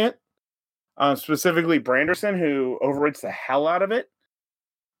giving it. Specifically Branderson, who overrates the hell out of it.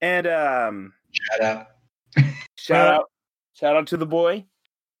 And shout out to the boy.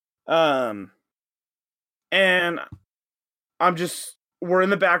 And we're in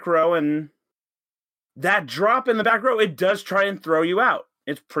the back row, and that drop in the back row, it does try and throw you out.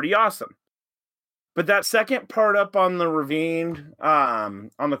 It's pretty awesome. But that second part up on the ravine,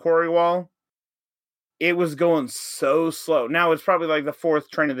 on the quarry wall, it was going so slow. Now it's probably like the 4th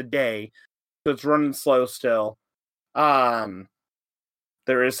train of the day, so it's running slow still.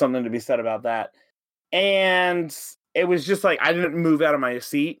 There is something to be said about that. And it was just like, I didn't move out of my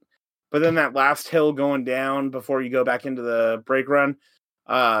seat. But then that last hill going down before you go back into the brake run,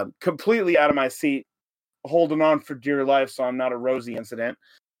 completely out of my seat, holding on for dear life so I'm not a Rosie incident.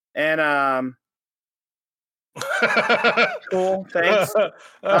 And, cool, thanks.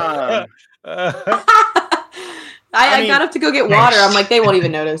 I got up to go get water. I'm like, they won't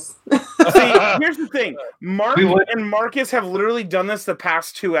even notice. See, here's the thing. Mark and Marcus have literally done this the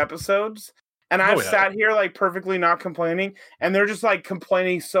past 2 episodes. And I've sat here perfectly not complaining, and they're just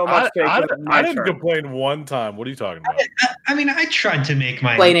complaining so much. I didn't complain one time. What are you talking about? I mean, I tried to make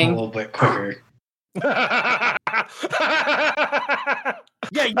mine a little bit quicker. Yeah,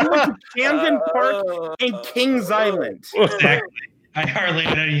 you went to Camden Park and Kings Island. Exactly. I hardly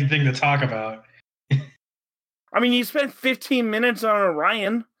had anything to talk about. I mean, you spent 15 minutes on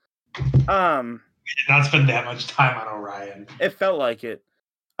Orion. We did not spend that much time on Orion. It felt like it.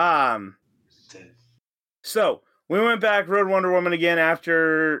 So we went back, rode Wonder Woman again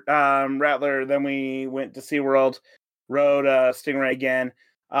after Rattler. Then we went to SeaWorld, rode Stingray again.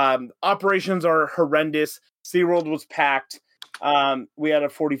 Operations are horrendous. SeaWorld was packed. We had a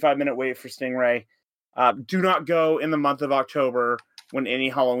 45-minute wait for Stingray. Do not go in the month of October when any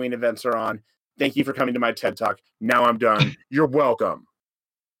Halloween events are on. Thank you for coming to my TED Talk. Now I'm done. You're welcome.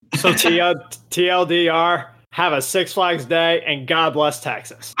 So TLDR, have a Six Flags day, and God bless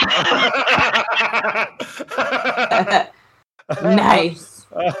Texas. Nice.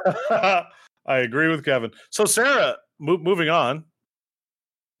 I agree with Kevin. So Sarah, moving on.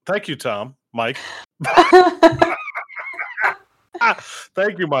 Thank you, Tom. Mike.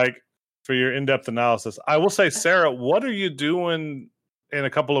 Thank you, Mike, for your in-depth analysis. I will say, Sarah, what are you doing in a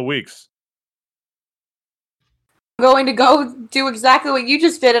couple of weeks? I'm going to go do exactly what you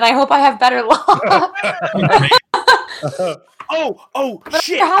just did, and I hope I have better luck.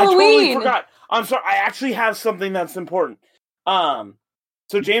 Shit! I totally forgot. I'm sorry. I actually have something that's important.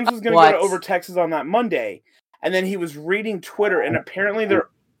 So James was going to go to Over Texas on that Monday, and then he was reading Twitter, and apparently they're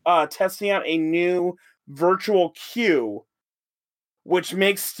testing out a new virtual queue, which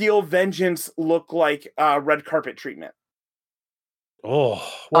makes Steel Vengeance look like red carpet treatment. Oh,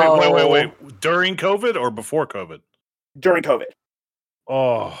 wait. During COVID or before COVID? During COVID.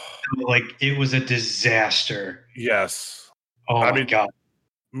 Oh. Like, it was a disaster. Yes. Oh, my God.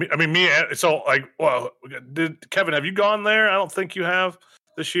 Kevin, have you gone there? I don't think you have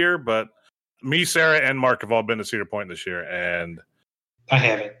this year, but me, Sarah, and Mark have all been to Cedar Point this year, and I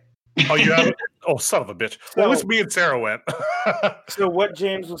haven't. Oh, you haven't? Oh, son of a bitch. Well, at least me and Sarah went. So what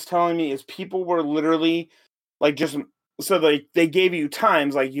James was telling me is people were literally like they gave you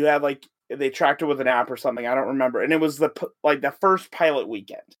times, like you had like they tracked it with an app or something. I don't remember. And it was the first pilot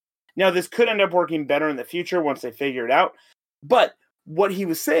weekend. Now this could end up working better in the future once they figure it out. But what he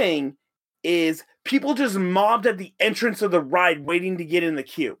was saying is people just mobbed at the entrance of the ride waiting to get in the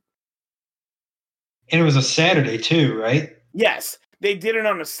queue. And it was a Saturday too, right? Yes. They did it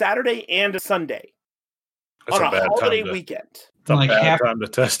on a Saturday and a Sunday. On a holiday weekend. It's a bad time to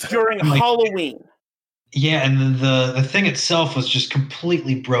test it. During Halloween. Yeah, and the thing itself was just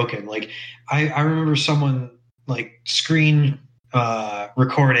completely broken. Like, I remember someone, like, screen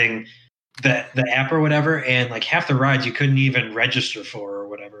recording the app or whatever, and, like, half the rides you couldn't even register for or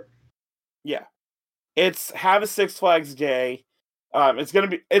whatever. Yeah. It's have a Six Flags day.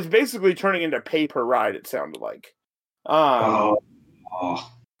 It's basically turning into pay per ride, it sounded like.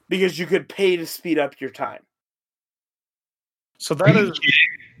 Because you could pay to speed up your time. So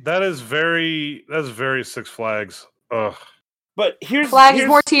that is very Six Flags. Ugh. But here's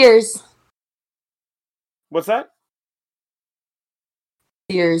more tears. What's that?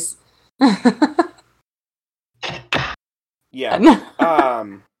 Tears. Yeah.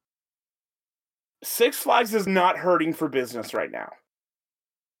 Six Flags is not hurting for business right now.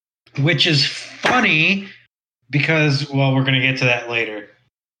 Which is funny because, well, we're going to get to that later.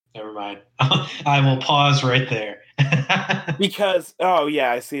 Never mind. I will pause right there. Because,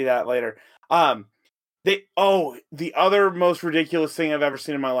 I see that later. The other most ridiculous thing I've ever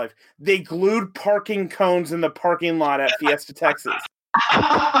seen in my life. They glued parking cones in the parking lot at Fiesta, Texas.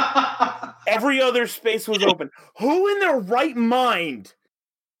 Every other space was open. Who in their right mind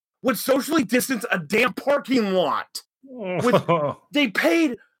would socially distance a damn parking lot? They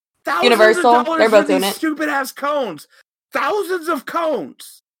paid thousands of dollars for these stupid-ass cones. Thousands of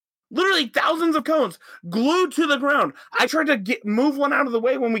cones. Literally thousands of cones glued to the ground. I tried to move one out of the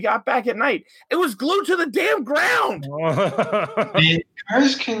way when we got back at night. It was glued to the damn ground.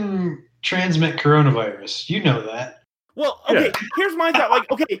 Cars can transmit coronavirus. You know that. Well, okay, Here's my thought.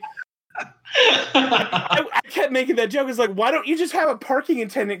 Like, okay, I kept making that joke. It's like, why don't you just have a parking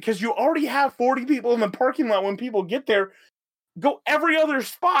attendant? Because you already have 40 people in the parking lot when people get there. Go every other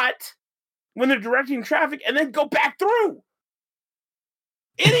spot when they're directing traffic and then go back through.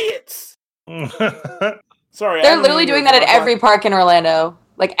 Idiots! Sorry, they're literally doing that at every park in Orlando.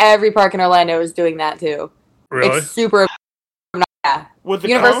 Like every park in Orlando is doing that too. Really? It's super. With the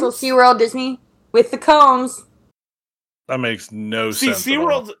Universal, cones? SeaWorld, Disney with the cones. That makes no sense.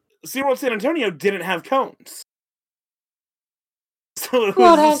 SeaWorld San Antonio didn't have cones. So it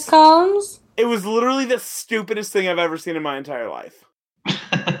What has cones? It was literally the stupidest thing I've ever seen in my entire life.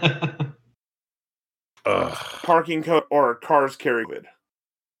 Parking code or cars carry COVID.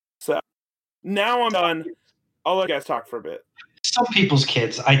 So now I'm done. I'll let you guys talk for a bit. Some people's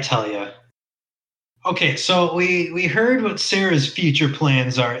kids, I tell you. Okay, so we heard what Sarah's future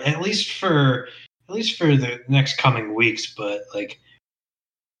plans are, at least for the next coming weeks. But like,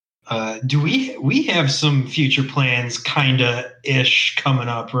 do we have some future plans, kinda ish, coming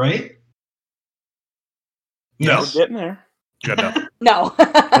up, right? No, we're getting there. Yeah, No,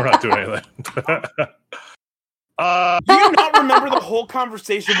 we're not doing anything. Do you not remember the whole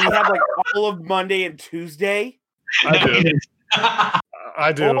conversation we had like all of Monday and Tuesday?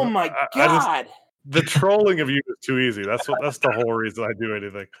 I do. Oh my God. The trolling of you is too easy. That's the whole reason I do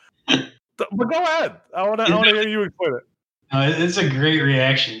anything. But go ahead. I want to hear you explain it. It's a great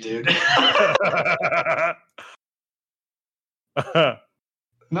reaction, dude.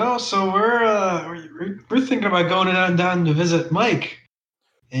 No, so we're thinking about going down to visit Mike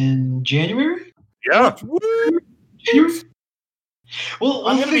in January. Yeah. January? Well,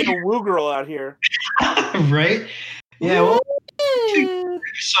 I'm gonna be a woo girl out here. Right? Yeah, we'll figure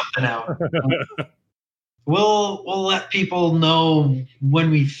something out. We'll let people know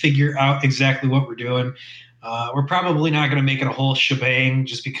when we figure out exactly what we're doing. We're probably not going to make it a whole shebang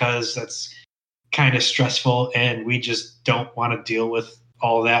just because that's kind of stressful, and we just don't want to deal with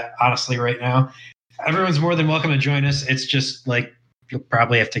all that honestly right now. Everyone's more than welcome to join us. It's just like you'll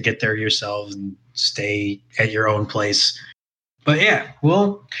probably have to get there yourselves and stay at your own place. But yeah,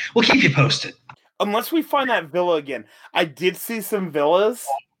 we'll keep you posted. Unless we find that villa again. I did see some villas.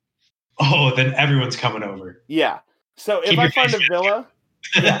 Oh, then everyone's coming over. Yeah. So if I find a villa,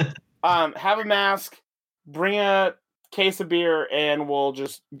 have a mask, bring a case of beer, and we'll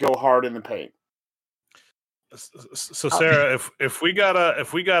just go hard in the paint. So Sarah, if we got a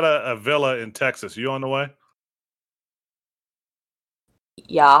villa in Texas, you on the way?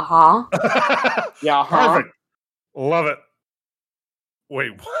 Yeah, huh? Yeah, Perfect. Love it.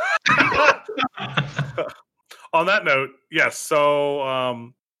 Wait. On that note, yes.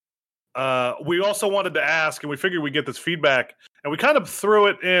 So we also wanted to ask, and we figured we'd get this feedback, and we kind of threw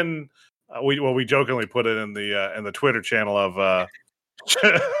it in. We jokingly put it in the Twitter channel of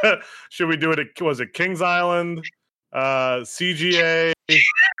should we do it? Was it Kings Island, CGA,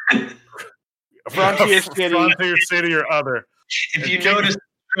 Frontier City, or other? If you notice,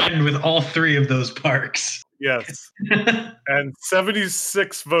 trend with all three of those parks. Yes. And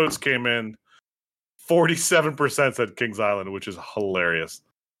 76 votes came in. 47% said Kings Island, which is hilarious.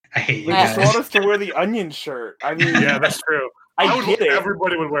 I hate you They guys. just want us to wear the onion shirt. I mean, Yeah, that's true. I get it.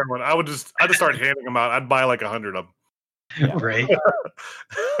 Everybody would wear one. I'd just start handing them out. I'd buy like 100 of them. Right.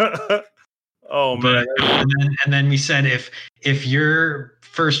 Oh man. And then we said if your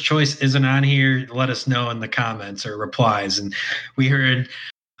first choice isn't on here, let us know in the comments or replies. And we heard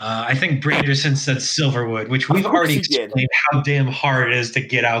I think Branderson said Silverwood, which we've already explained how damn hard it is to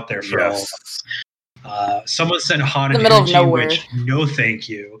get out there for all of us. Someone said Haunted The middle of Hoochie, nowhere. which no thank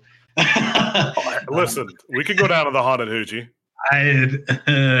you. Listen, we could go down to the Haunted Hoochie.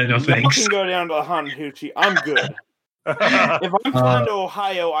 No thanks. You can go down to the Haunted Hoochie. I'm good. If I'm flying to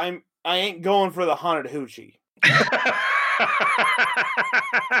Ohio, I ain't going for the Haunted Hoochie.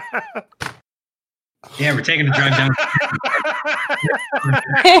 Yeah, we're taking a drive down.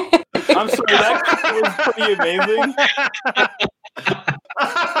 I'm sorry, that was pretty amazing.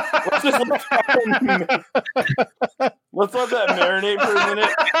 Let's let that marinate for a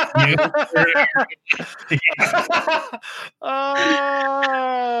minute.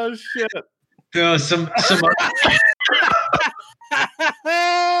 Oh shit! Some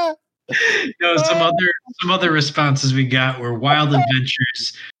other responses we got were Wild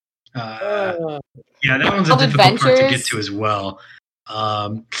Adventures. Yeah, that one's a Wild difficult part to get Adventures. to as well.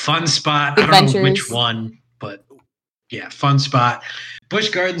 Fun Spot. I don't know which Adventures. one, but yeah, Fun Spot. Busch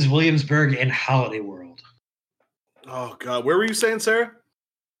Gardens, Williamsburg, and Holiday World. Oh god, where were you saying, Sarah?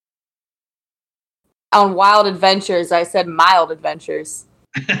 On Wild Adventures, I said Mild Adventures.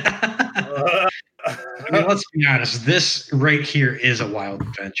 I mean, let's be honest. This right here is a wild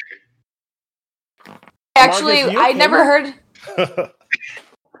adventure. Actually, Marcus, you I okay? never heard.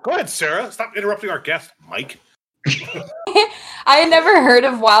 Go ahead, Sarah. Stop interrupting our guest, Mike. I had never heard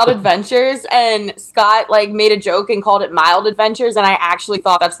of Wild Adventures, and Scott made a joke and called it Mild Adventures, and I actually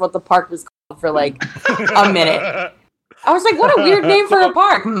thought that's what the park was called for a minute. I was like, what a weird name for a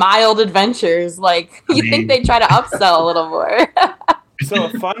park, Mild Adventures. You'd think they'd try to upsell a little more. So, a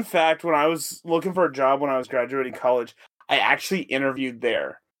fun fact: when I was looking for a job when I was graduating college, I actually interviewed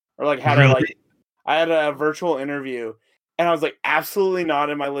there, or had I had a virtual interview, and I was like, absolutely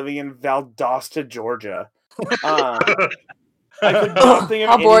not. Am I living in Valdosta, Georgia? I could not think of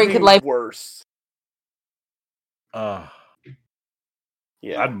How boring anything could life- worse. Yeah,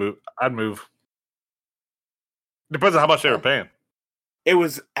 Yeah, I'd move. Depends on how much they were paying. it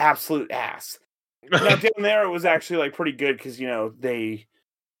was absolute ass. Now down there, it was actually pretty good because they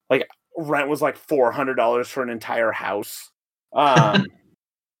rent was $400 for an entire house.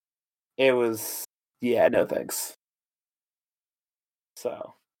 It was no thanks.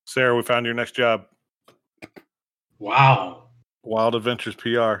 So Sarah, we found your next job. Wow. Wild Adventures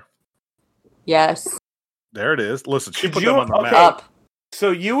PR. Yes. There it is. Listen, she Did put you- them on the okay. map. Up.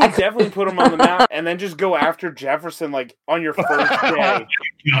 So you would definitely put them on the map and then just go after Jefferson on your first day.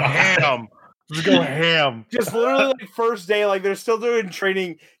 Ham. Just go ham. Just literally first day, they're still doing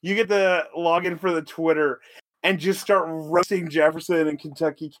training. You get the login for the Twitter and just start roasting Jefferson and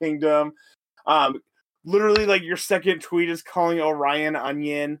Kentucky Kingdom. Literally your second tweet is calling Orion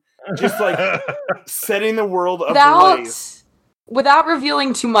onion. Just setting the world ablaze. Without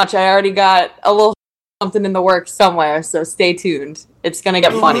revealing too much, I already got a little something in the works somewhere, so stay tuned. It's gonna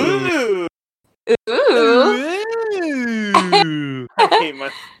get funny. Ooh. Ooh. I hate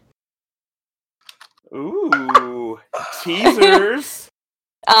my. Ooh, teasers.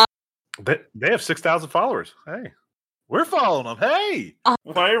 They have 6,000 followers. Hey, we're following them. Hey,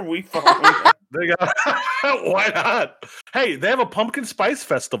 Why are we following them? they got. Why not? Hey, they have a pumpkin spice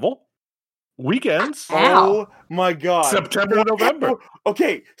festival weekends. Wow. Oh my god! September to November.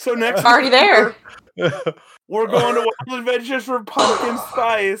 Okay, so next Already there. we're going to Wild Adventures for Pumpkin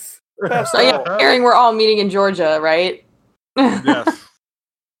Spice So yeah, hearing we're all meeting in Georgia, right? Yes.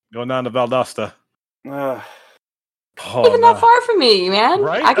 Going down to Valdosta. Ugh. Oh, Even that far from me, man.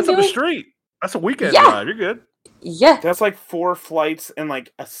 right? I can That's up do the it. street. That's a weekend Yeah. drive. You're good. Yeah. That's like 4 flights and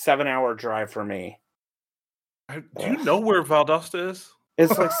like a 7-hour drive for me. Do you know where Valdosta is?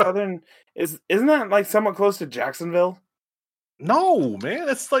 It's like southern. Isn't that like somewhat close to Jacksonville? No, man.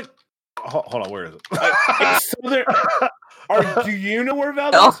 It's like. Hold on. Where is it? It's southern. Do you know where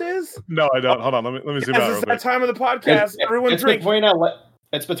Valdosta is? No, I don't. Hold on. Let me zoom As out. it's Real that quick. time of the podcast. Everyone It's drink.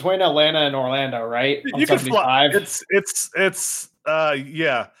 it's between Atlanta and Orlando, right? On You can fly. 75. It's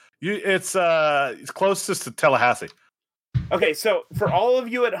yeah. It's closest to Tallahassee. Okay, so for all of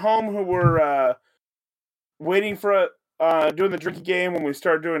you at home who were waiting for doing the drinking game when we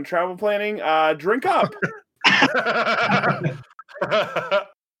start doing travel planning, drink up.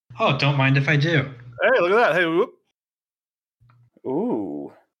 Oh, don't mind if I do. Hey, look at that. Hey, whoop.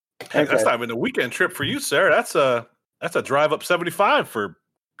 Ooh. Hey, that's Okay. not even a weekend trip for you, Sarah. That's a drive up 75 for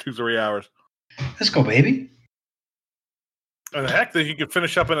 2-3 hours. Let's go, baby. And heck, that you could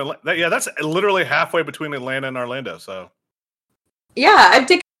finish up in Atlanta. Yeah, that's literally halfway between Atlanta and Orlando. So Yeah, I've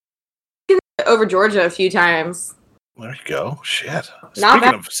taken it over Georgia a few times. there you go. Shit. Not Speaking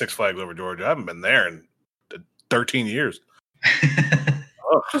bad. of Six Flags over Georgia, I haven't been there in 13 years.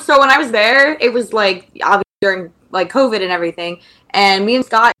 So when I was there, it was like obviously during like COVID and everything, and me and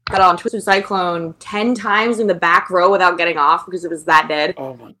Scott got on Twisted Cyclone 10 times in the back row without getting off because it was that dead.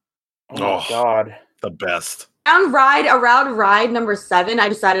 Oh my Oh. god. The best. Around ride number 7, I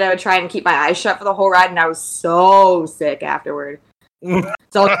decided I would try and keep my eyes shut for the whole ride, and I was so sick afterward.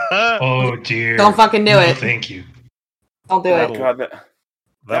 So Oh dear. don't fucking do No, it. thank you. Don't do Oh it. god. That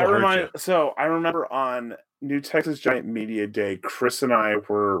That'll hurt reminds. So I remember on New Texas Giant Media Day, Chris and I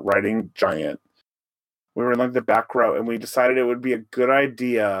were riding Giant. We were in like the back row, and we decided it would be a good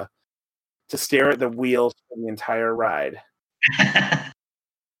idea to stare at the wheels for the entire ride.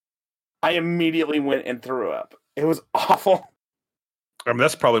 I immediately went and threw up. It was awful. I mean,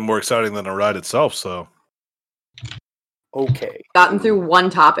 that's probably more exciting than the ride itself. So Okay. Gotten through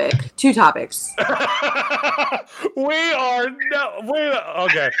 2 topics.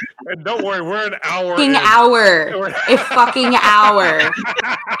 Okay. And don't worry, we're an hour. Fucking in. hour. A fucking hour.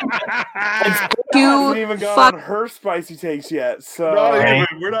 I You haven't even gone on her spicy takes yet. So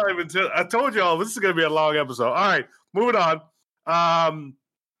We're not even. I told y'all this is going to be a long episode. All right, moving on.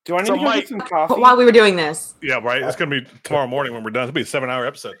 do I need So to go Mike- get some coffee? While we were doing this. Yeah, right. It's going to be tomorrow morning when we're done. It'll be a 7-hour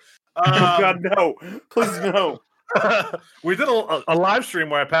episode. Oh god, no! Please no. We did a live stream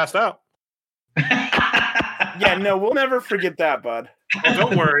where I passed out. Yeah, no, we'll never forget that, bud. Oh,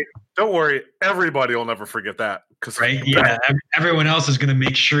 don't worry. Everybody will never forget that. Right? Yeah. Everyone else is going to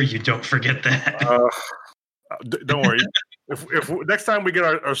make sure you don't forget that. Don't worry. If next time we get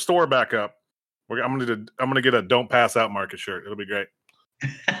our store back up, I'm gonna get a "Don't Pass Out" market shirt. It'll be great.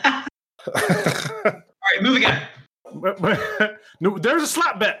 All right, moving on. No, there's a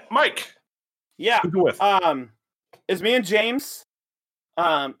slap bet, Mike. Yeah. Who you with? It's me and James.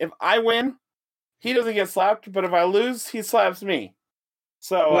 If I win, he doesn't get slapped, but if I lose, he slaps me.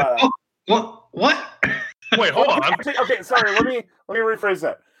 So What? Wait, hold on. Okay, sorry, let me rephrase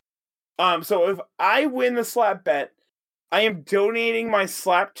that. So if I win the slap bet, I am donating my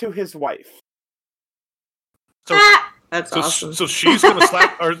slap to his wife. So, That's awesome. so she's gonna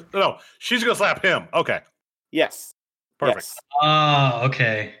slap, or no, she's gonna slap him. Okay, Yes. perfect. Oh,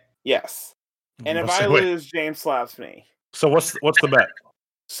 okay. Yes. And if I Wait, lose, James slaps me. so what's the bet?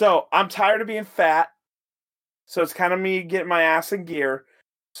 So I'm tired of being fat. So it's kind of me getting my ass in gear.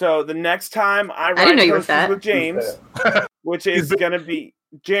 So the next time I didn't ride know you were coasters fat. with James, which is going to be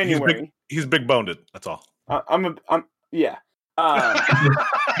January. He's big boned. That's all. Yeah.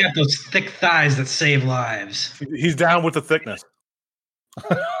 You got those thick thighs that save lives. He's down with the thickness.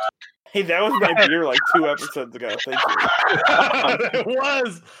 Hey, that was my beer like 2 episodes ago. Thank you. It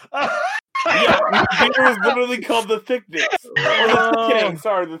was. Yeah, my beer was literally called the thickness. Or the thickening.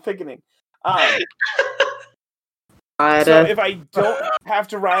 Sorry, the thickening. So if I don't have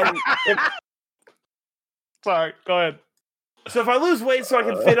to ride, Sorry, go ahead. so if I lose weight, so I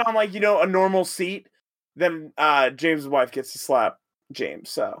can fit on like a normal seat, then James's wife gets to slap James.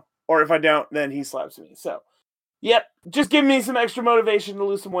 So, or if I don't, then he slaps me. So, yep, just give me some extra motivation to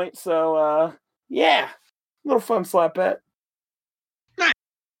lose some weight. So, yeah, little fun slap bet.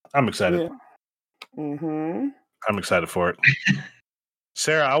 I'm excited. Yeah. Mm-hmm. I'm excited for it.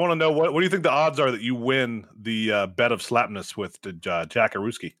 Sarah, I want to know what do you think the odds are that you win the bet of slapness with Jack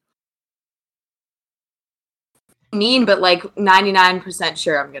Aruski? Mean, but like 99%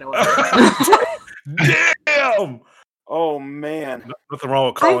 sure I'm gonna win. Damn! Oh man, Nothing wrong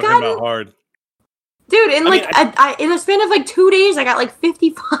with calling him out hard, dude. In I in the span of like 2 days, I got like 50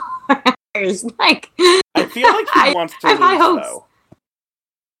 followers. Like, I feel like he wants to I have high lose, hopes. though.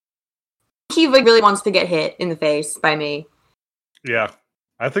 He like really wants to get hit in the face by me. Yeah,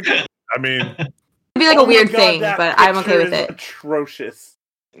 I think. I mean, It'd be like a weird thing, that but I'm okay with picture is it. Atrocious.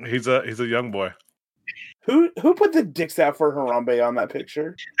 he's a young boy. Who put the dicks out for Harambe on that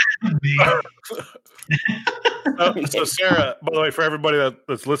picture? So Sarah, by the way, for everybody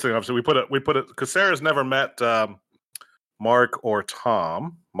that's listening, obviously we put it because Sarah's never met Mark or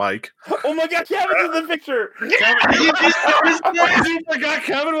Mike. Oh my God, Kevin's in the picture. Kevin, you forgot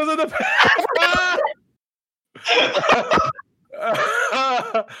Kevin was in the picture.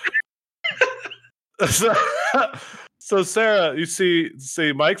 So Sarah, you see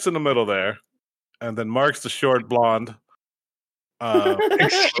Mike's in the middle there, and then Mark's the short blonde.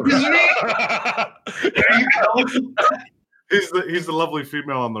 Excuse me? He's the lovely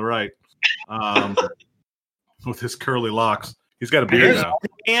female on the right, with his curly locks. He's got a beard now.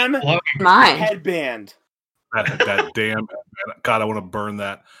 And Mine. headband. That damn God, I want to burn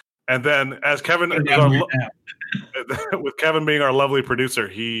that. And then as Kevin with Kevin being our lovely producer,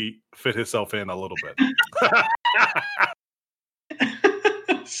 he fit himself in a little bit.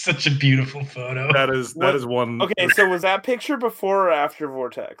 Such a beautiful photo. That is one. Okay, so was that picture before or after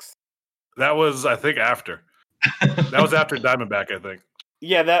Vortex? That was, I think, after. That was after Diamondback, I think.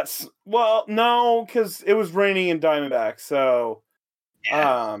 Yeah, no, because it was raining in Diamondback, so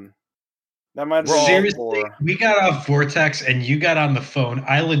that might be seriously. We got off Vortex and you got on the phone.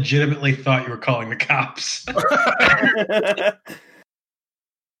 I legitimately thought you were calling the cops.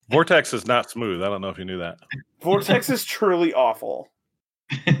 Vortex is not smooth. I don't know if you knew that. Vortex is truly awful.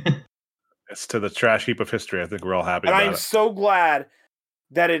 It's to the trash heap of history. I think we're all happy and about I'm it. so glad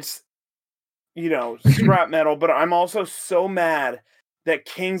that it's, scrap metal, but I'm also so mad that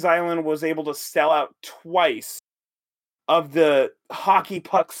Kings Island was able to sell out twice of the hockey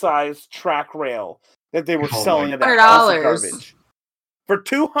puck sized track rail that they were selling at that $100. garbage. For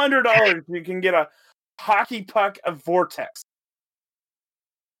 $200, you can get a hockey puck of Vortex.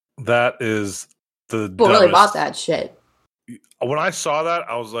 That is the People really bought that shit. When I saw that,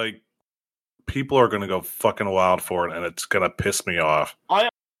 I was like, people are going to go fucking wild for it, and it's going to piss me off. I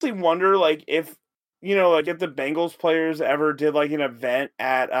honestly wonder, if the Bengals players ever did, an event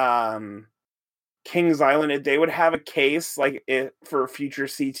at Kings Island, if they would have a case, for future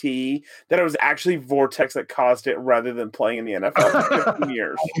CTE, that it was actually Vortex that caused it rather than playing in the NFL for 15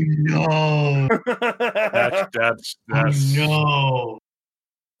 years. No. That's no.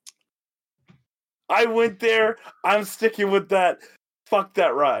 I went there. I'm sticking with that. Fuck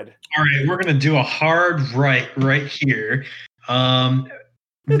that ride. All right, we're gonna do a hard right here.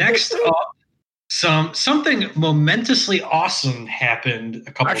 Next up, something momentously awesome happened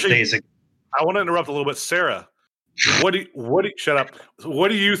a couple of days ago. I want to interrupt a little bit, Sarah. What do you shut up? What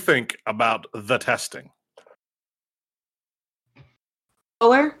do you think about the testing?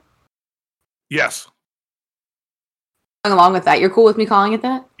 Roller? Yes. Going along with that. You're cool with me calling it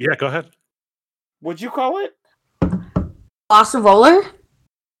that? Yeah, go ahead. What'd you call it? Velociroller?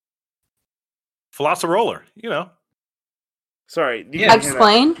 Velociroller, Sorry.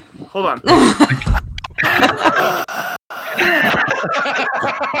 Explain. Hold on.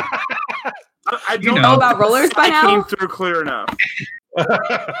 I don't know about rollers by now. Came through clear enough.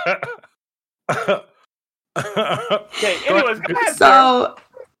 Okay. Anyways, go ahead, so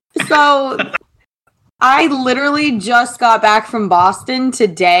I literally just got back from Boston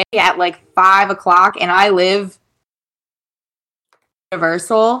today at 5:00, and I live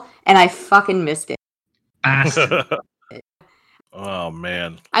Universal, and I fucking missed it. Oh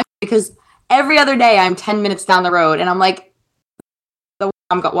man! Because every other day I'm 10 minutes down the road, and I'm like,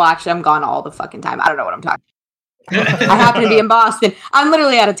 I'm gone all the fucking time. I don't know what I'm talking about. I happen to be in Boston. I'm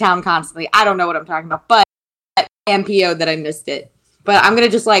literally out of town constantly. I don't know what I'm talking about, but I am PO'd that I missed it. But I'm gonna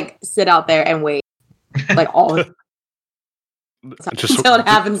just sit out there and wait, all the time until it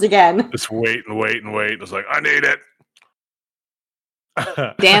happens again. Just wait and wait and wait. It's I need it.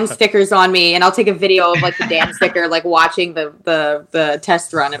 Dan stickers on me, and I'll take a video of the Dan sticker watching the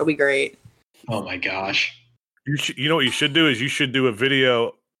test run. It'll be great. Oh my gosh. You know what you should do is you should do a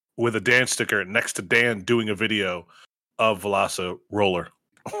video with a Dan sticker next to Dan doing a video of Veloci Roller.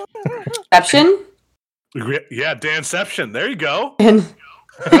 Exception? Yeah, Danception. There you go. And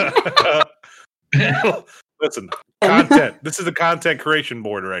Listen, content. This is the content creation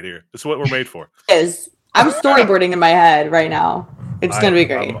board right here. This is what we're made for. I'm storyboarding in my head right now. It's going to be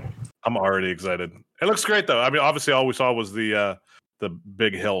great. I'm already excited. It looks great, though. I mean, obviously, all we saw was the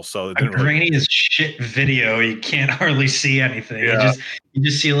big hill, so it didn't grainy as shit video. You can't hardly see anything. Yeah. You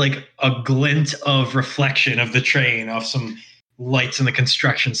just see like a glint of reflection of the train off some lights in the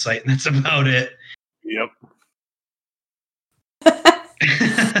construction site, and that's about it. Yep.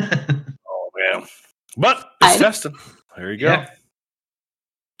 Oh man, but it's testing. There you go. Yeah.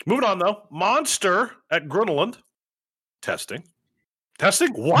 Moving on though, Monster at Grunland testing.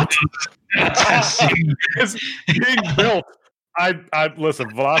 What? Testing. It's being built. I listen.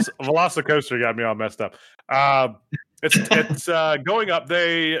 Velocicoaster got me all messed up. It's going up.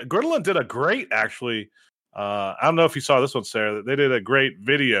 Grunland did a great actually. I don't know if you saw this one, Sarah. They did a great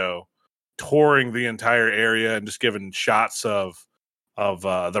video touring the entire area and just giving shots of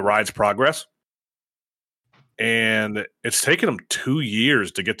the ride's progress. And it's taken them 2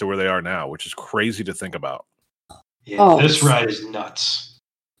 years to get to where they are now, which is crazy to think about. Yeah, this ride is nuts.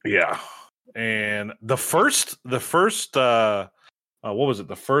 Yeah. And the first what was it?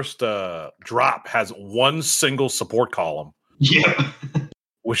 The first drop has one single support column. Yeah.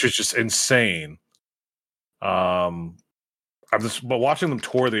 Which is just insane. But watching them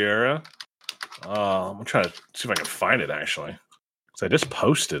tour the area. I'm trying to see if I can find it actually. Because I just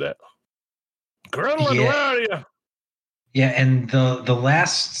posted it. Grunland, where are you? Yeah, and the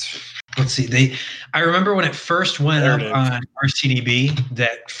last, let's see, I remember when it first went up on RCDB,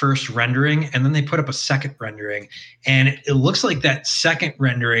 that first rendering, and then they put up a second rendering, and it looks like that second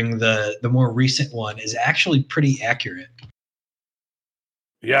rendering, the more recent one, is actually pretty accurate.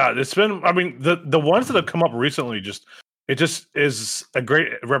 Yeah, it's been. I mean, the ones that have come up recently it just is a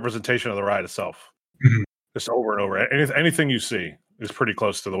great representation of the ride itself. Mm-hmm. Just over and over, anything you see is pretty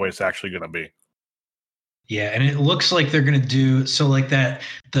close to the way it's actually going to be. Yeah, and it looks like they're gonna do so like that.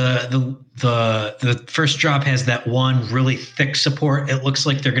 The first drop has that one really thick support. It looks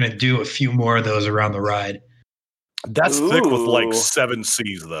like they're gonna do a few more of those around the ride. That's thick with like 7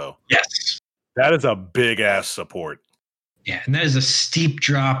 Cs though. Yes, that is a big ass support. Yeah, and that is a steep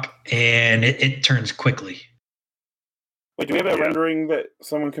drop, and it turns quickly. Wait, do we have a rendering that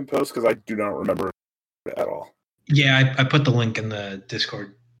someone can post? Because I do not remember it at all. Yeah, I put the link in the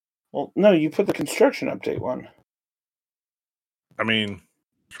Discord. Well, no, you put the construction update one. I mean,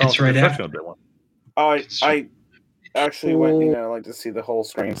 it's right after update one. Oh, I actually went, like to see the whole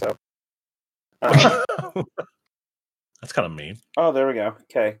screen. So that's kind of mean. Oh, there we go.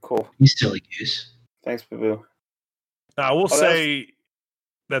 Okay, cool. You silly goose. Thanks, Boo Boo. Now, I will say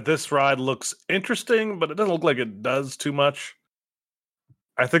that this ride looks interesting, but it doesn't look like it does too much.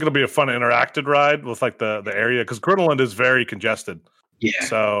 I think it'll be a fun interactive ride with like the area because Grunland is very congested. Yeah.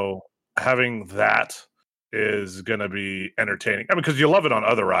 So having that is going to be entertaining. I mean, because you love it on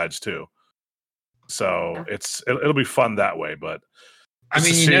other rides too. So it'll be fun that way. But I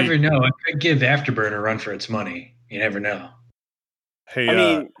mean, you never know. I could give Afterburn a run for its money. You never know. Hey, I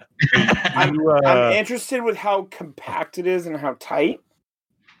mean, I'm interested with how compact it is and how tight.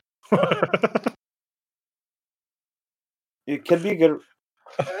 It could be a good.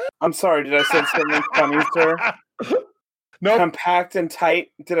 I'm sorry. Did I say something funny, sir? No. Compact and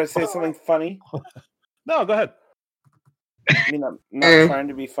tight. Did I say something funny? No, go ahead. I mean, I'm not trying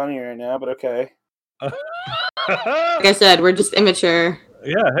to be funny right now, but okay. Like I said, we're just immature.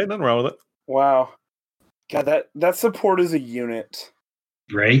 Yeah, hey, nothing wrong with it. Wow. God, that support is a unit.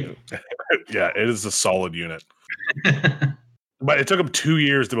 Right? Yeah, it is a solid unit. But it took them 2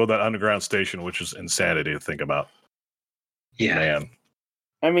 years to build that underground station, which is insanity to think about. Yeah. Man.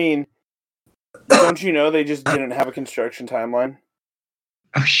 I mean, don't you know they just didn't have a construction timeline?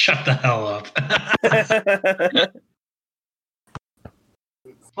 Oh, shut the hell up.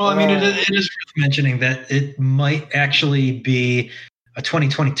 Well, I mean, it is worth mentioning that it might actually be a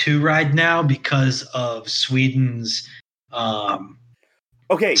 2022 ride now because of Sweden's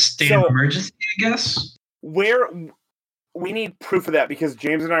state of emergency, I guess. Where we need proof of that because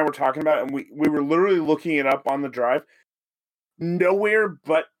James and I were talking about it, and we were literally looking it up on the drive. Nowhere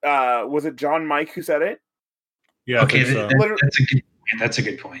but was it John Mike who said it? Yeah. Okay, that's a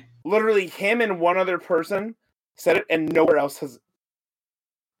good point. Literally, him and one other person said it, and nowhere else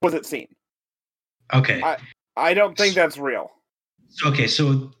was it seen. Okay, I don't think that's real. Okay,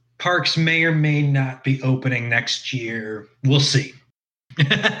 so parks may or may not be opening next year. We'll see.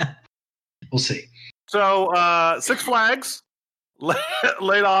 We'll see. So Six Flags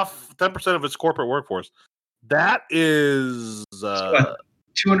laid off 10% of its corporate workforce. That is What,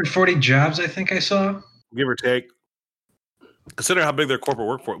 240 jobs, I think I saw. give or take. Considering how big their corporate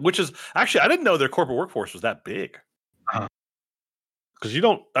workforce, which is actually, I didn't know their corporate workforce was that big. Because you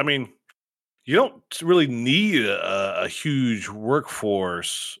don't really need a huge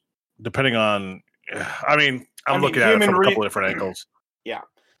workforce, depending on. I'm looking at it from a couple of different angles. Yeah.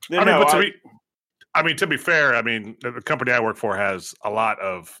 To be fair, the company I work for has a lot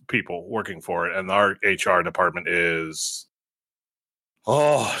of people working for it, and our HR department is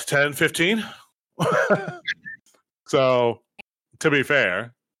 10, 15. So, to be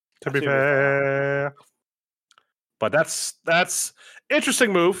fair, but that's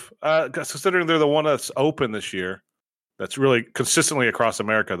interesting move, considering they're the one that's open this year. That's really consistently across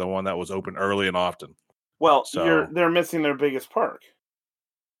America, the one that was open early and often. Well, So they're missing their biggest park.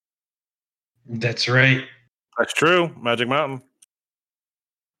 That's right. That's true. Magic Mountain.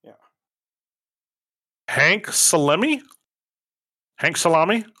 Yeah. Hank Salami?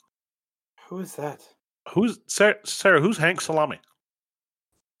 Who is that? Who's Sarah? Who's Hank Salami?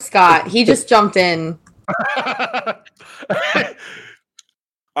 Scott, he just jumped in.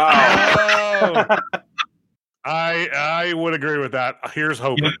 I would agree with that. Here's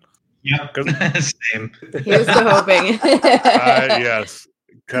hoping. Yeah, same. Here's the hoping. Yes,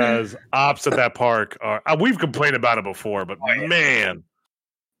 because ops at that park are. We've complained about it before, but man,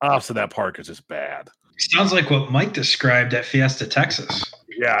 ops at that park is just bad. Sounds like what Mike described at Fiesta, Texas.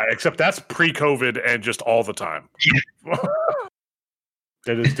 Yeah, except that's pre-COVID and just all the time. Yeah.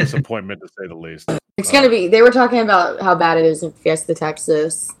 It is disappointment to say the least. It's gonna be. They were talking about how bad it is in Fiesta,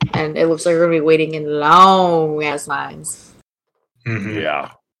 Texas, and it looks like we're gonna be waiting in long ass lines. Mm-hmm.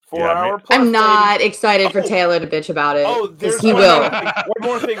 Yeah. 4 hour plus. I'm not excited for Taylor to bitch about it. Oh, there's he will.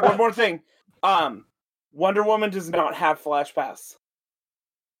 One more thing. Wonder Woman does not have Flash Pass.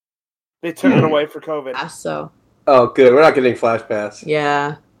 They took it away for COVID. So. Oh, good. We're not getting Flash Pass.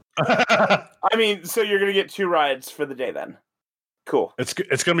 Yeah. So you're gonna get 2 rides for the day then. Cool. It's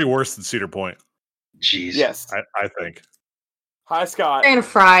gonna be worse than Cedar Point. Jeez. Yes. I think. Hi, Scott. And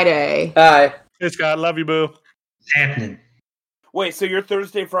Friday. Hi. Hey, Scott. Love you, boo. It's happening. Wait, so you're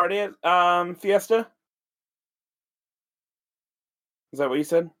Thursday, Friday at Fiesta? Is that what you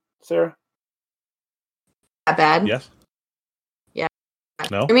said, Sarah? That bad? Yes. Yeah.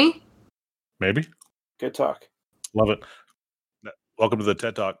 No. Hear me? Maybe. Good talk. Love it. Welcome to the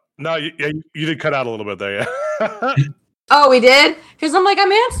TED Talk. No, you did cut out a little bit there. Yeah. Oh, we did? Because I'm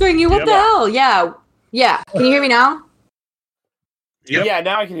answering you. What the hell? Yeah. Yeah. Can you hear me now? Yep. Yeah,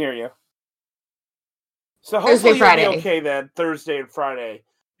 now I can hear you. So Thursday, hopefully Friday. you'll be okay then, Thursday and Friday.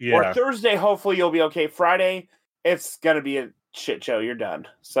 Yeah. Or Thursday, hopefully you'll be okay. Friday, it's going to be a shit show. You're done.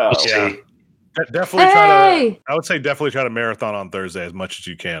 So Yeah. Definitely I would say definitely try to marathon on Thursday as much as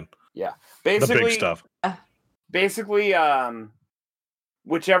you can. Yeah. The big stuff. Basically,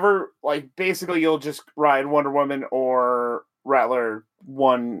 whichever, basically you'll just ride Wonder Woman or Rattler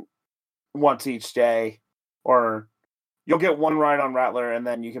once each day, or you'll get 1 ride on Rattler, and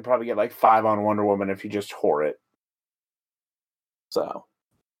then you can probably get 5 on Wonder Woman if you just whore it. So.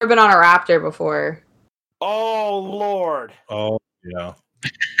 I've been on a Raptor before. Oh, Lord. Oh, yeah.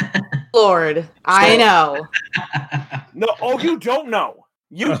 Lord, I know. No, you don't know.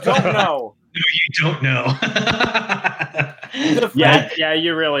 You don't know. No, you don't know. Yeah,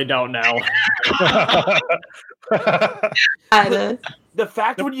 you really don't know. The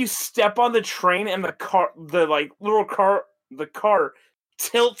fact when you step on the train and the car, the car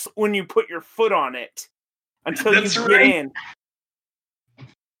tilts when you put your foot on it until That's you right. get in.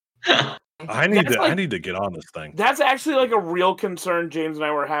 I need to get on this thing. That's actually a real concern James and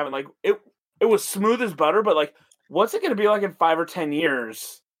I were having. It was smooth as butter, but what's it going to be like in 5 or 10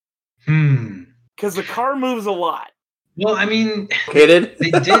 years? Because the car moves a lot. Well, I mean, They did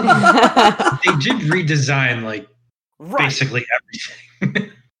redesign basically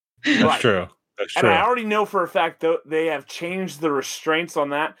everything. That's true. That's And true. I already know for a fact that they have changed the restraints on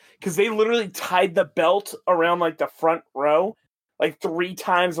that because they literally tied the belt around the front row 3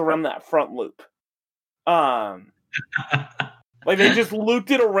 times around that front loop. They just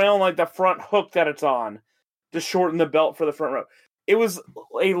looped it around the front hook that it's on to shorten the belt for the front row. It was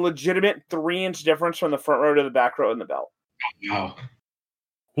a legitimate 3-inch difference from the front row to the back row in the belt. Wow.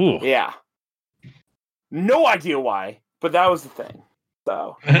 Ooh. Yeah. No idea why, but that was the thing.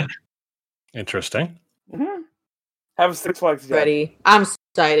 So. Interesting. Mm-hmm. Have a Six Flags day. Ready. I'm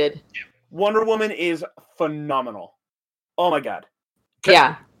excited. Wonder Woman is phenomenal. Oh my god.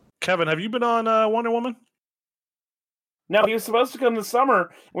 Yeah. Kevin, have you been on Wonder Woman? No, he was supposed to come this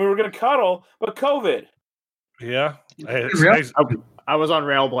summer. And we were going to cuddle, but COVID. Yeah. Really? I was on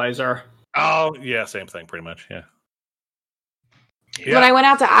Railblazer. Oh, yeah, same thing, pretty much. Yeah. When I went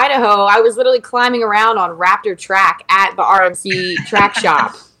out to Idaho, I was literally climbing around on Raptor Track at the RMC track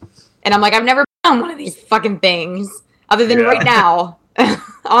shop. And I'm like, I've never been on one of these fucking things other than right now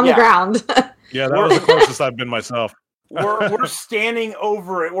on the ground. Yeah, that was the closest I've been myself. We're standing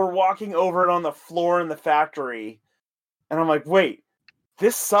over it. We're walking over it on the floor in the factory. And I'm like, wait,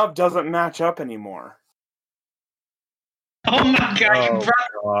 this sub doesn't match up anymore. Oh my god,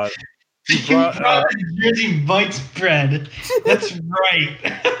 you brought the Jersey Bites bread. That's right.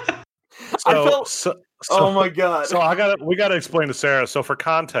 Oh my god. So we gotta explain to Sarah. So for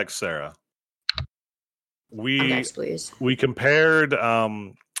context, Sarah, we compared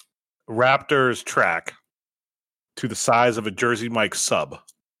Raptor's track to the size of a Jersey Mike sub.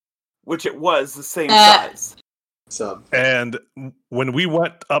 Which it was the same size. Sub. And when we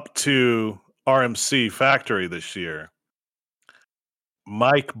went up to RMC factory this year,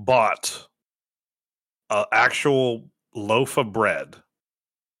 Mike bought an actual loaf of bread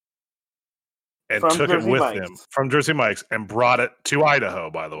and took it with him from Jersey Mike's and brought it to Idaho,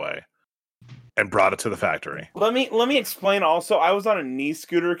 by the way, and brought it to the factory. Let me explain also. I was on a knee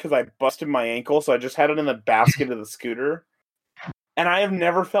scooter because I busted my ankle, so I just had it in the basket of the scooter. And I have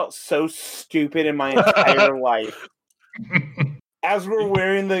never felt so stupid in my entire life. As we're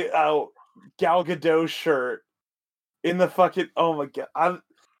wearing the Gal Gadot shirt in the fucking... Oh my god.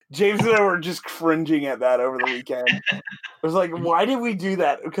 James and I were just cringing at that over the weekend. It was like, why did we do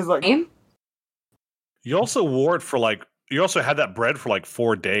that? Because like... You also wore it for like... You also had that bread for like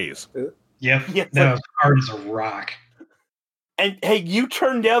 4 days. Yep. Yeah, that was hard as a rock. And hey, you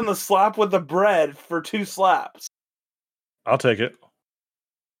turned down the slap with the bread for 2 slaps. I'll take it.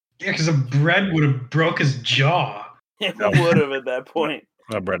 Yeah, because the bread would have broke his jaw. It would have at that point.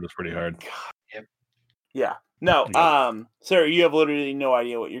 That bread was pretty hard. God. Yep. Yeah. No, Sarah, you have literally no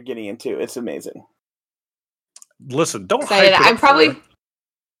idea what you're getting into. It's amazing. Listen, don't hype it I'm probably...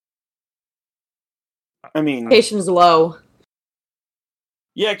 I mean... Expectations low.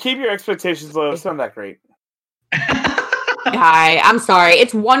 Yeah, keep your expectations low. It's not that great. Hi, I'm sorry.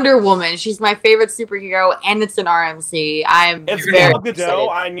 It's Wonder Woman. She's my favorite superhero, and it's an RMC. It's Gal Gadot. Excited.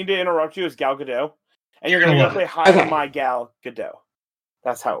 I need to interrupt you. It's Gal Gadot, and you're gonna go say hi to my Gal Gadot.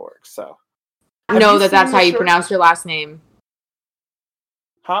 That's how it works. So, know that's how you pronounce your last name.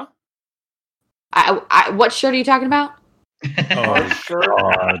 Huh? What shirt are you talking about? Our shirt.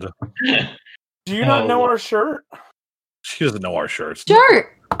 God. Do you not know our shirt? She doesn't know our shirts.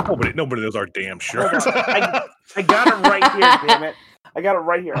 Shirt. Nobody knows our damn shirts. I got it right here, damn it. I got it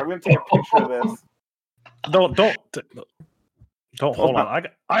right here. I'm going to take a picture of this. Don't hold on.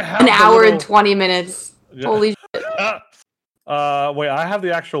 I have an hour and 20 minutes. Yeah. Holy shit. Wait, I have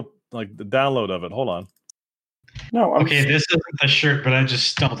the actual the download of it. Hold on. No, okay, this isn't the shirt, but I just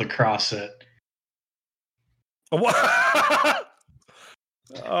stumbled across it. What?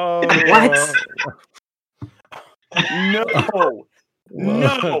 What?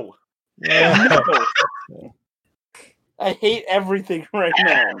 No. I hate everything right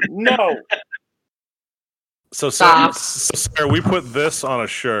now. No. So Sarah, we put this on a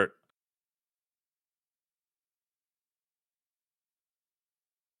shirt.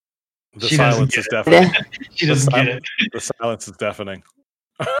 The silence is deafening. She doesn't get it. The silence is deafening.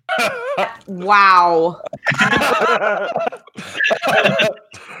 Wow.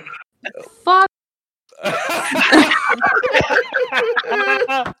 Fuck.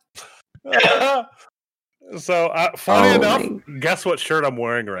 So, funny enough, guess what shirt I'm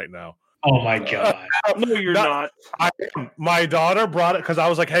wearing right now? Oh my god! No, you're not. My daughter brought it because I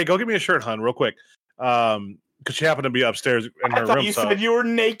was like, "Hey, go get me a shirt, hun, real quick." Because she happened to be upstairs in her room. You said you were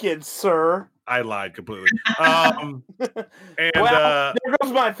naked, sir. I lied completely. And there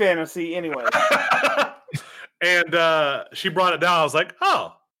goes my fantasy, anyway. And she brought it down. I was like,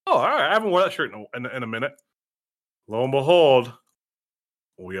 "Oh, all right." I haven't worn that shirt in a minute. Lo and behold,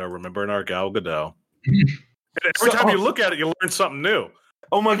 we are remembering our Gal Gadot. And every time you look at it, you learn something new.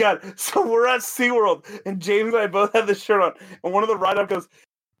 Oh my god. So we're at SeaWorld, and James and I both have this shirt on, and one of the ride-up goes,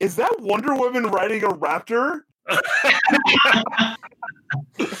 "Is that Wonder Woman riding a raptor?"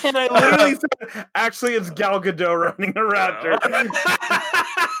 And I literally said, "Actually, it's Gal Gadot riding a raptor."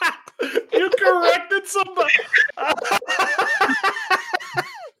 You corrected somebody.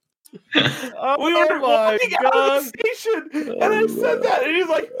 We were walking out of the station, and I said that, and he's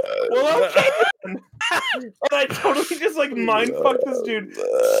like, "Well, okay." And I totally just mind fucked this dude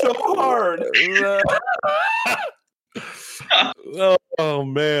so hard. Oh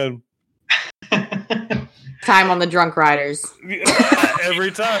man. Time on the drunk riders.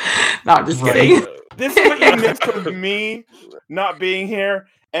 Every time. No, I'm just kidding. This is what you missed with me not being here,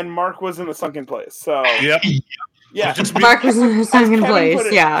 and Mark was in the sunken place. So Yep. yeah, Just Mark was in the sunken place. put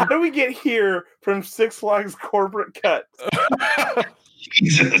it, Yeah. How do we get here from Six Flags corporate cut?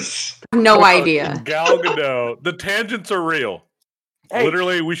 Jesus. No idea. Gal Gadot. The tangents are real. Hey.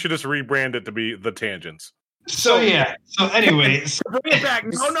 Literally, we should just rebrand it to be the tangents. So anyways, To bring it back.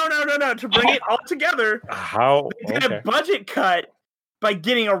 No. To bring it all together, How? they did Okay. a budget cut by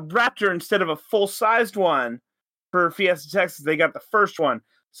getting a Raptor instead of a full-sized one for Fiesta Texas. They got the first one,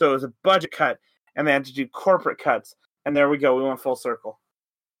 so it was a budget cut, and they had to do corporate cuts. And there we go. We went full circle.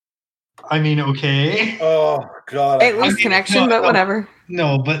 I mean, okay. Oh God. At least connection, but whatever.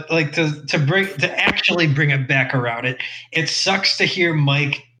 No, but like to actually bring it back around, it sucks to hear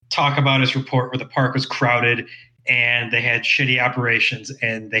Mike talk about his report where the park was crowded and they had shitty operations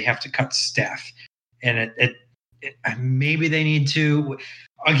and they have to cut staff. And it maybe they need to.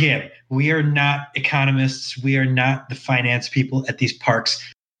 Again, we are not economists. We are not the finance people at these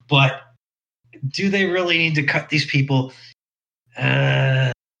parks. But do they really need to cut these people?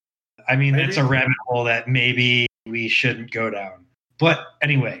 I mean, Maybe. that's a rabbit hole that maybe we shouldn't go down. But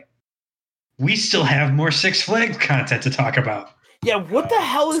anyway, we still have more Six Flags content to talk about. Yeah, what the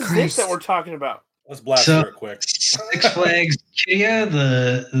hell is this Christ. that we're talking about? Let's blast So- through it quick. Six Flags Kia,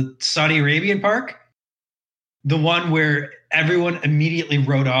 the Saudi Arabian park, the one where everyone immediately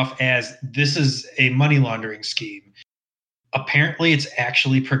wrote off as this is a money laundering scheme. Apparently, it's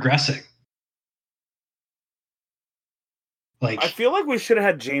actually progressing. Like, I feel like we should have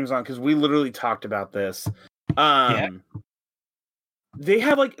had James on because we literally talked about this. They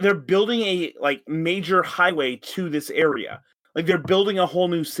have they're building a major highway to this area. Like they're building a whole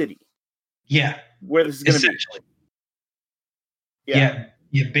new city yeah, where this is going to be. essentially. Yeah.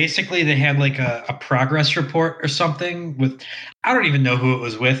 Basically, they had a progress report or something with, I don't even know who it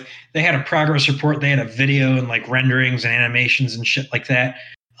was with. They had a progress report. They had a video and renderings and animations and shit like that.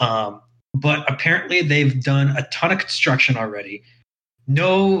 But apparently, they've done a ton of construction already.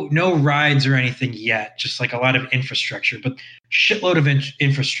 No rides or anything yet. Just a lot of infrastructure, but shitload of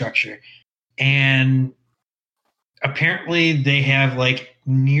infrastructure. And apparently, they have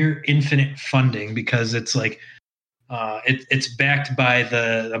near infinite funding because it's it's backed by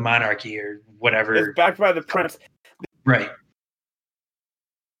the monarchy or whatever. It's backed by the prince. Right.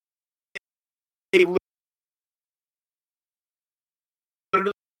 They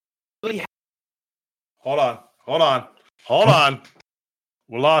literally Hold on.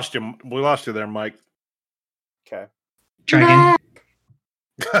 We lost you there, Mike. okay. Try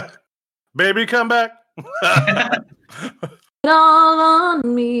again. Baby, come back. All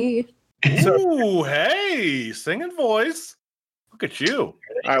on me. Ooh, hey, singing voice. Look at you. All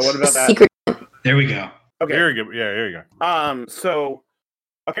right. What about that? Secret. There we go. Okay. Here you go. Yeah, here you go. So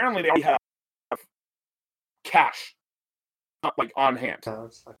apparently they already have cash, not on hand.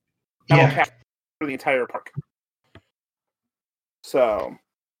 Yeah. Cash for the entire park. So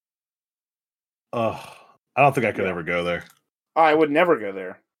Oh, I don't think I could ever go there. I would never go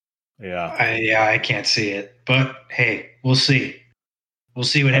there. Yeah. I can't see it, but hey, we'll see. We'll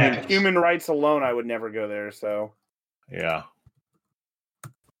see what happens. Human rights alone, I would never go there. So Yeah.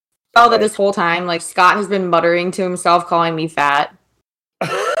 All that this whole time, Scott has been muttering to himself, calling me fat.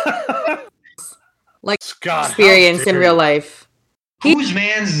 Scott, Experience in real life. Whose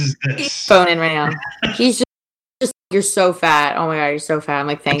man's is He's this? phoning right now. He's just, you're so fat. Oh my god, you're so fat. I'm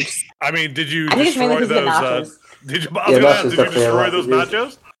like, thanks. I mean, did you I think it's mainly destroy because of those? the nachos. Did you? Yeah, nachos Did you definitely have destroy lots those of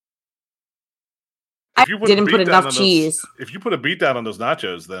nachos? I If you put a didn't beat put down enough on those- cheese. If you put a beat down on those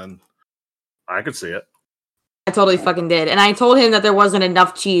nachos, then I could see it. I totally fucking did. And I told him that there wasn't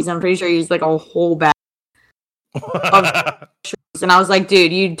enough cheese. I'm pretty sure he used a whole bag. And I was like,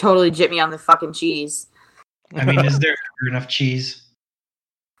 dude, you totally jipped me on the fucking cheese. I mean, is there enough cheese?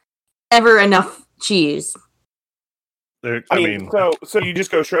 Never enough cheese. There- I mean, so you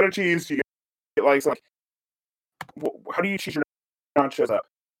just go shredded cheese. You get some. How do you cheese your nachos up?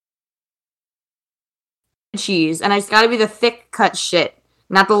 Cheese. And it's got to be the thick cut shit,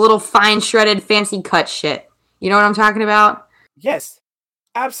 not the little fine shredded fancy cut shit. You know what I'm talking about? Yes,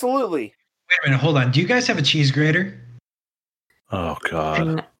 absolutely. Wait a minute, hold on. Do you guys have a cheese grater? Oh god.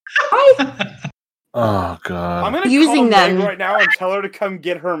 And Oh god. I'm gonna Using call Meg them. right now and tell her to come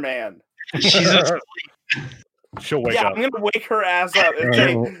get her man. She's She'll wake Yeah, up. I'm gonna wake her ass up and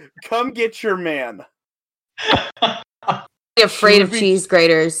say, "Come get your man." I'm afraid of cheese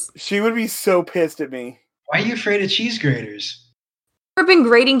graters. She would be so pissed at me. Why are you afraid of cheese graters? Ever been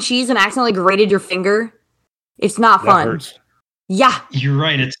grating cheese and accidentally grated your finger? It's not That fun. hurts. Yeah. You're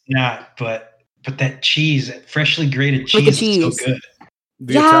right, it's not, but But that cheese, that freshly grated With the cheese, is cheese. so good.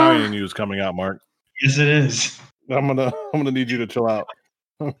 The Yeah. Italian in you is coming out, Mark. Yes, it is. I'm gonna need you to chill out.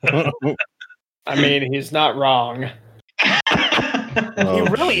 I mean, he's not wrong. He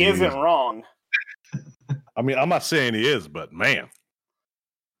really isn't wrong. I mean, I'm not saying he is, but man.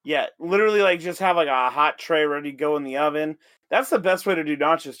 Yeah, literally, like just have like a hot tray ready to go in the oven. That's the best way to do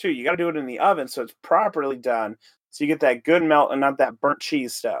nachos too. You got to do it in the oven so it's properly done, so you get that good melt and not that burnt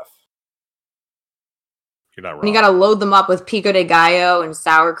cheese stuff. You're not wrong. And you gotta load them up with pico de gallo and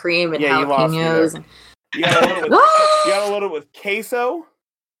sour cream and Yeah, you lost me jalapenos. there. You gotta load it with, What? you gotta load it with queso,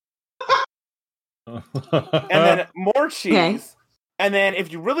 and then more cheese. Okay. And then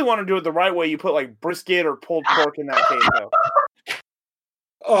if you really want to do it the right way, you put like brisket or pulled pork in that queso.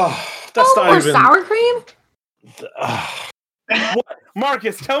 Oh, that's not or even sour cream? What?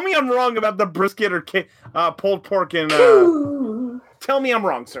 Marcus, tell me I'm wrong about the brisket or pulled pork and tell me I'm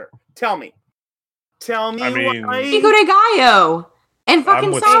wrong, sir. Tell me. Tell me I mean, why. Pico de gallo and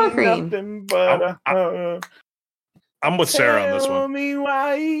fucking with- sour Ain't cream. nothing but I'm with Sarah on this Tell one. me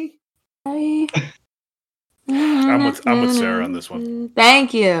why. I'm with Sarah on this one.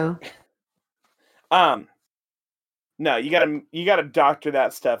 Thank you. No, you gotta doctor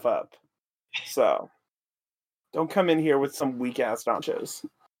that stuff up. So don't come in here with some weak ass nachos.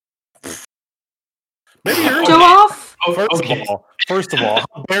 Maybe you're Show off. First of all,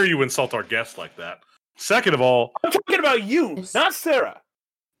 how dare you insult our guests like that? Second of all, I'm talking about you, not Sarah.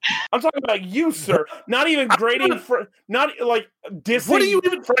 I'm talking about you, sir. Not even grating not like dissing What are you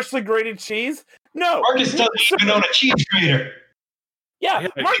even- freshly grated cheese. No, Marcus doesn't even own a cheese grater. Yeah,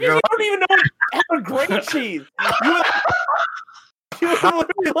 Marcus, you're you don't even know how to grate cheese. You would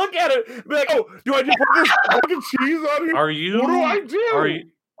literally look at it and be like, "Oh, do I just put this fucking cheese on here? are you? What do I do?"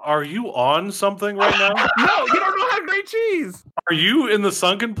 Are you on something right now? No, you don't know how to grate cheese. Are you in the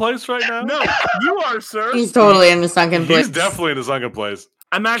sunken place right now? No, you are, sir. He's totally in the sunken place. He's definitely in the sunken place.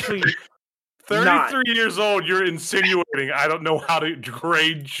 I'm actually 33 years old. You're insinuating I don't know how to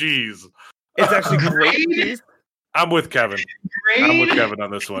grade cheese. It's actually great cheese. I'm with Kevin. Great. I'm with Kevin on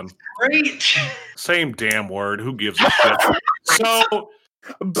this one. Great. Same damn word. Who gives a shit? So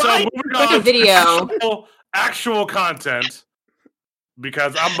But moving Like on a video. to actual content,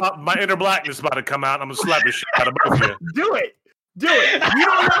 because my inner blackness about to come out. I'm gonna slap the shit out of both of you. do it. You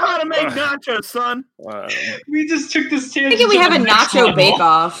don't know how to make nachos, son. We just took this I tangent. think we to have the a next nacho level.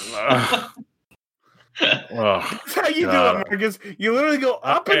 bake-off. That's how you God. do it, Marcus. You literally go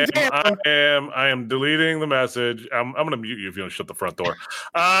up and down. I am deleting the message. I'm gonna mute you if you don't shut the front door.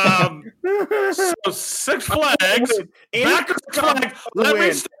 So Six Flags. Back to Six Flags. Let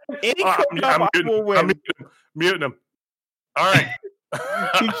me. Any I'm cook-up will win. I'm muting him. All right.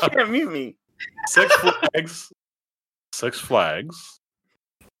 You can't mute me. Six Flags. Six Flags.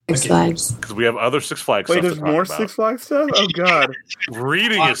 Six Flags. Because we have other Six Flags. Wait, stuff there's to talk more about. Six Flags stuff? Oh, God.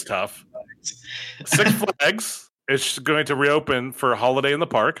 Reading is tough. Six Flags is going to reopen for Holiday in the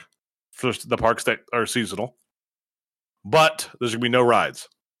Park, for the parks that are seasonal. But there's going to be no rides.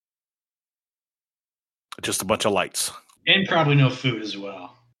 Just a bunch of lights. And probably no food as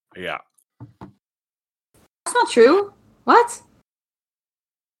well. Yeah. That's not true. What?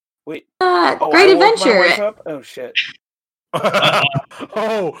 Wait. Great I woke my wife Adventure. up? Oh, shit.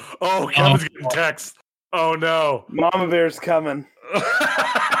 Kevin's getting text. Oh, no. Mama Bear's coming.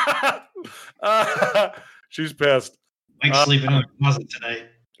 She's pissed. Like sleeping in the closet tonight.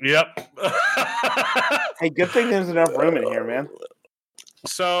 Yep. Hey, good thing there's enough room in here, man.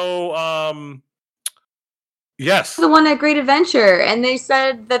 So, yes. The one at Great Adventure, and they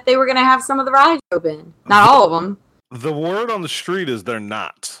said that they were going to have some of the rides open. Not all of them. The word on the street is they're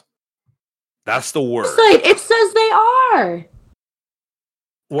not. That's the word. It says they are.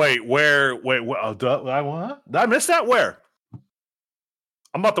 Wait, where? Wait, what? Did I miss that? Where?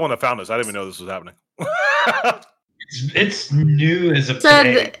 I'm not the one that found this. I didn't even know this was happening. It's new as of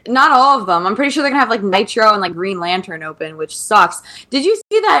today. Said not all of them. I'm pretty sure they're gonna have like Nitro and like Green Lantern open, which sucks. Did you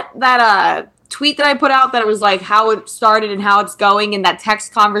see that tweet that I put out that it was like how it started and how it's going in that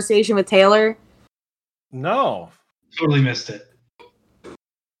text conversation with Taylor? No. Totally missed it.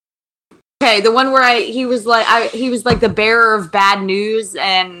 Okay, the one where he was like the bearer of bad news,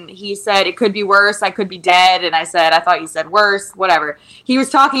 and he said it could be worse. I could be dead, and I said I thought you said worse. Whatever. He was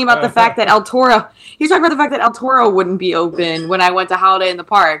talking about the fact that El Toro. He was talking about the fact that El Toro wouldn't be open when I went to Holiday in the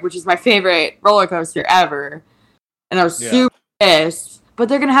Park, which is my favorite roller coaster ever, and I was super pissed. But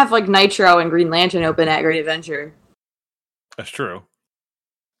they're gonna have like Nitro and Green Lantern open at Great Adventure. That's true.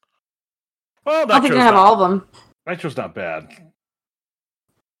 Well, I don't think they're gonna have all of them. Nitro's not bad.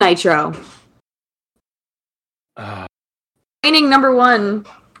 Nitro. Reigning number one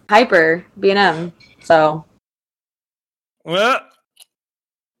Hyper B&M. So. Well,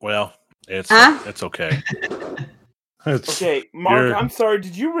 it's okay. Okay, Mark, I'm sorry.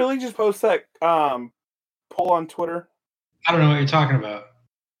 Did you really just post that poll on Twitter? I don't know what you're talking about.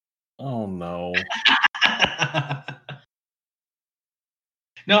 Oh, no.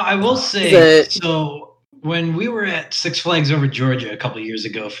 No, I will say, so when we were at Six Flags Over Georgia a couple of years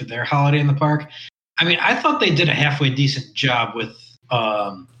ago for their holiday in the park, I mean, I thought they did a halfway decent job with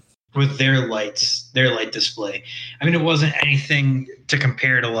their light display. I mean, it wasn't anything to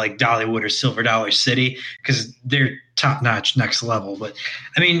compare to like Dollywood or Silver Dollar City because they're top notch, next level. But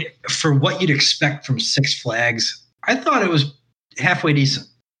I mean, for what you'd expect from Six Flags, I thought it was halfway decent.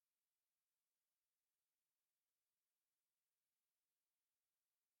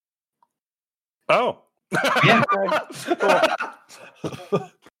 Oh. Yeah.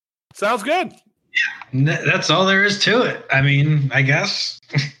 Sounds good. That's all there is to it. I mean, I guess.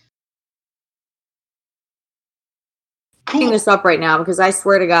 Cool. This up right now because I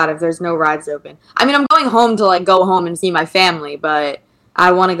swear to God, if there's no rides open, I mean, I'm going home to like go home and see my family, but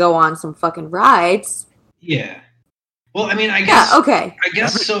I want to go on some fucking rides. Yeah. Well, I mean, I guess. Yeah, okay. I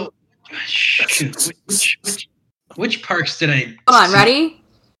guess so. Shoot, which parks did I? Hold on, ready?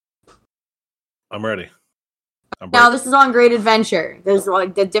 I'm ready. Now this is on Great Adventure. There's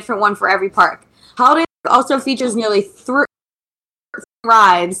like a different one for every park. Holiday also features nearly 3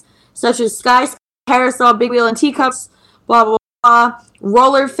 rides such as Sky Carousel, Big Wheel, and Teacups. Blah blah blah.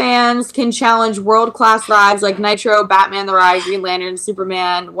 Roller fans can challenge world-class rides like Nitro, Batman the Ride, Green Lantern,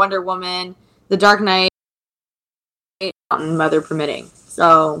 Superman, Wonder Woman, The Dark Knight, Mountain Mother permitting.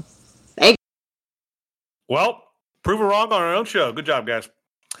 So, well, prove it wrong on our own show. Good job, guys.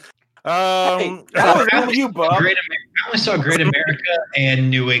 I only saw Great America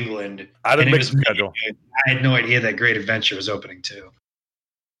and New England. I didn't make the schedule. I had no idea that Great Adventure was opening too.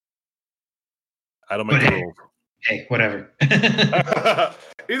 I don't make the rules. Hey, whatever.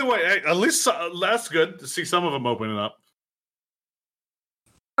 Either way, at least that's good to see some of them opening up.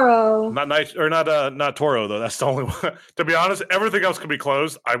 Toro. Not Toro though. That's the only one. To be honest, everything else could be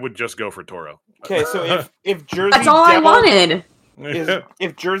closed. I would just go for Toro. Okay, so if Jersey that's all Devil, I wanted.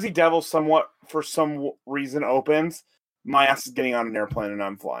 If Jersey Devil somewhat for some reason opens, my ass is getting on an airplane and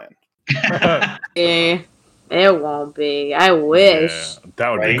I'm flying. It won't be. I wish. Yeah,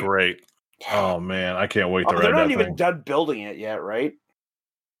 that would be great. Oh man, I can't wait to ride that thing. They're not even done building it yet, right?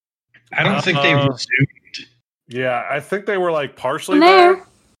 I don't think they resumed. Yeah, I think they were like partially there.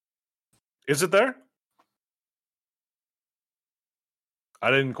 Is it there?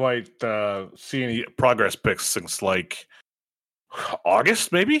 I didn't quite see any progress pics since like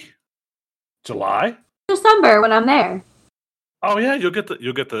August, maybe July, December when I'm there. Oh yeah, you'll get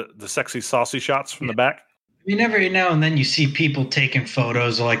the sexy saucy shots from the back. I mean, every now and then you see people taking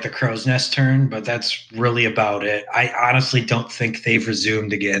photos of like the crow's nest turn, but that's really about it. I honestly don't think they've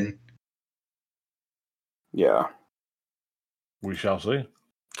resumed again. Yeah. We shall see.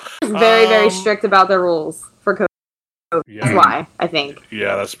 It's very strict about their rules for COVID. Yeah. That's why, I think.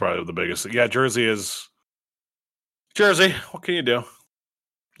 Yeah, that's probably the biggest thing. Yeah, Jersey. What can you do?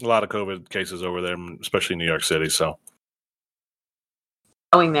 A lot of COVID cases over there, especially New York City, so.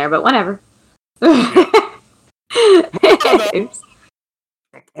 Going there, but whatever.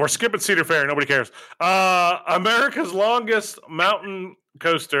 We're skipping Cedar Fair. Nobody cares. America's longest mountain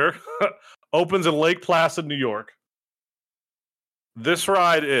coaster opens in Lake Placid, New York. This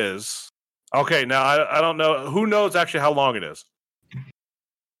ride is okay. Now I don't know who knows actually how long it is.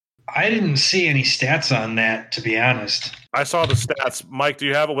 I didn't see any stats on that, to be honest. I saw the stats. Mike, do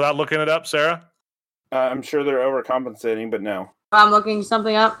you have it without looking it up, Sarah? I'm sure they're overcompensating, but no. I'm looking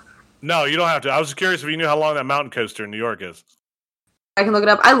something up. No, you don't have to. I was just curious if you knew how long that mountain coaster in New York is. I can look it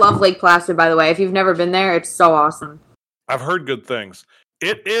up. I love Lake Placid, by the way. If you've never been there, it's so awesome. I've heard good things.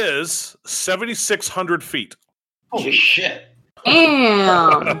 It is 7,600 feet. Holy shit.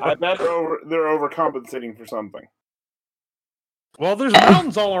 Damn. I bet they're overcompensating for something. Well, there's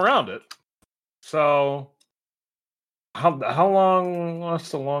mountains all around it. So, how long?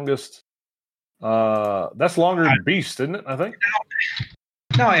 What's the longest? That's longer than Beast, isn't it? I think.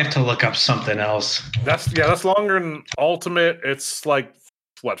 Now I have to look up something else. That's longer than Ultimate. It's like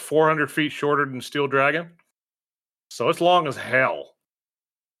 400 feet shorter than Steel Dragon. So it's long as hell.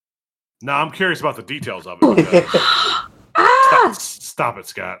 Now I'm curious about the details of it. Stop it,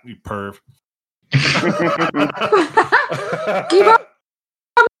 Scott. You perv.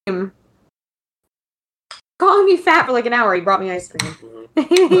 Calling me fat for like an hour. He brought me ice cream.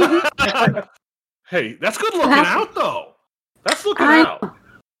 Hey, that's good looking out though. That's looking out.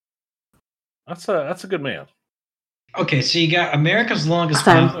 That's a good man. Okay, so you got America's longest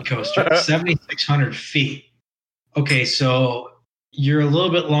pilot coaster, 7,600 feet. Okay, so you're a little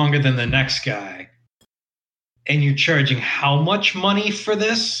bit longer than the next guy. And you're charging how much money for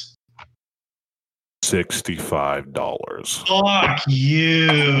this? $65. Fuck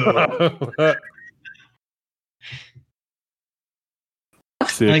you.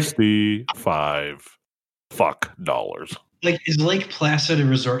 65 fuck dollars. Like, is Lake Placid a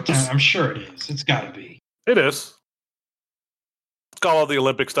resort town? I'm sure it is. It's got to be. It is. It's got all the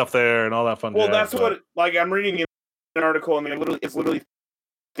Olympic stuff there and all that fun. Well, that's what. Like, I'm reading an article, and it's literally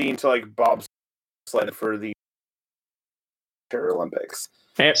themed to like bobsled for the Paralympics.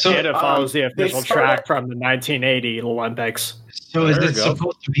 It follows the official track from the 1980 Olympics. So is it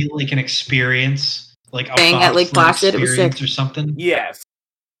supposed to be like an experience, like a thing at Lake Placid? It was sick or something? Yes.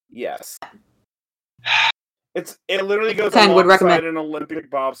 It literally goes Ken would recommend an Olympic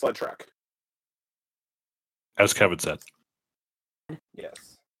bobsled track. As Kevin said.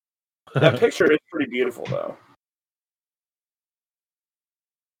 Yes. That picture is pretty beautiful, though.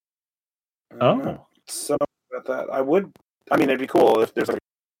 Oh. So about that, it'd be cool if there's like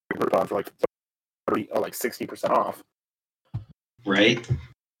a Groupon for like 30 or like 60% off. Right?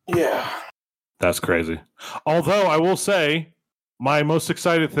 Yeah. That's crazy. Although I will say, my most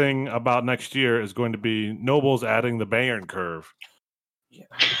excited thing about next year is going to be Noble's adding the Bayern curve. Yeah,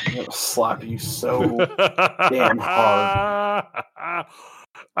 I'm gonna slap you so damn hard.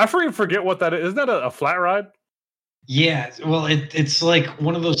 I forget what that is. Isn't that a flat ride? Yeah, well, it's like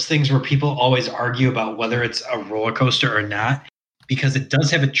one of those things where people always argue about whether it's a roller coaster or not, because it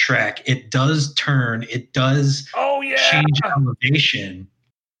does have a track, it does turn, it does change elevation.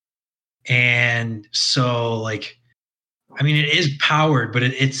 And so, like, I mean, it is powered, but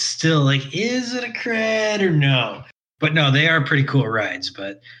it's still like, is it a cred or no? But no, they are pretty cool rides.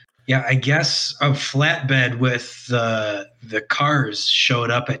 But yeah, I guess a flatbed with the cars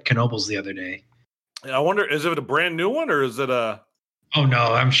showed up at Knoebels the other day. I wonder, is it a brand new one or is it a... Oh,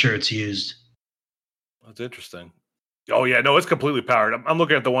 no, I'm sure it's used. That's interesting. Oh, yeah, no, it's completely powered. I'm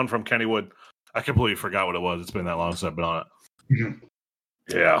looking at the one from Kennywood. I completely forgot what it was. It's been that long since I've been on it. Mm-hmm.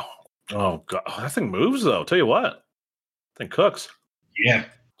 Yeah. Oh, God. That thing moves, though. Tell you what. That thing cooks. Yeah.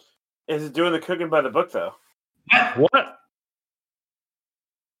 Is it doing the cooking by the book, though? What?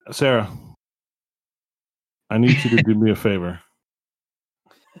 Sarah, I need you to do me a favor.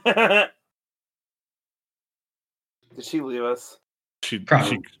 Did she leave us? She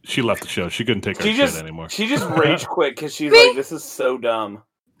left the show. She couldn't take her shit anymore. She just rage quit because she's like, this is so dumb.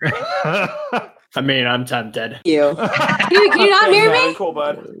 I mean, I'm tempted. You. Can you not hear me? Cool,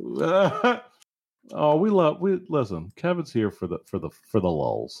 bud. We listen. Kevin's here for the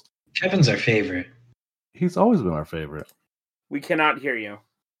lulls. Kevin's our favorite. He's always been our favorite. We cannot hear you.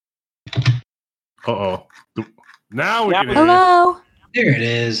 Uh-oh. Now we can hear Hello. There it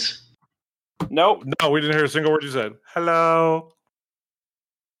is. Nope. No, we didn't hear a single word you said. Hello.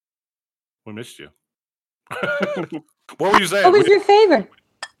 We missed you. What were you saying? What was your favorite?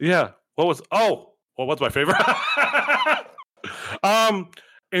 Yeah. What's my favorite?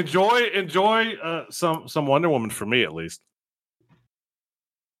 Enjoy some Wonder Woman for me at least.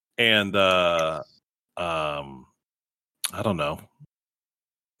 And I don't know.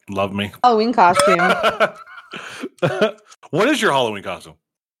 Love me. Halloween costume. What is your Halloween costume?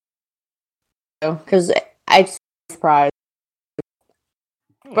 Because I'm surprised.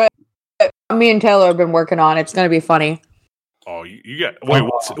 But me and Taylor have been working on it. It's going to be funny. Oh, you get wait.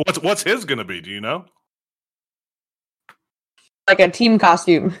 What's his going to be? Do you know? Like a team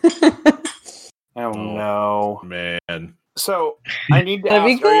costume. Oh no, man. So I need to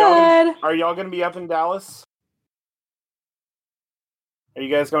ask: Are y'all going to be up in Dallas? Are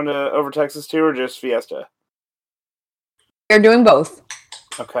you guys going to over Texas too, or just Fiesta? We're doing both.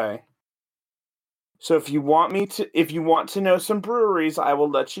 Okay. So if you want to know some breweries, I will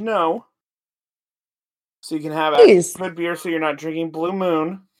let you know. So you can have good beer, so you're not drinking Blue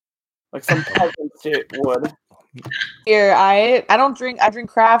Moon like some peasants would. Here, I don't drink. I drink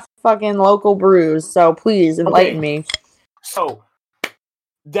craft fucking local brews. So please enlighten me. So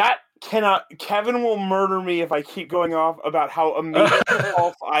that Kevin will murder me if I keep going off about how amazing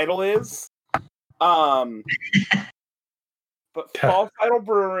False Idol is. But False Idol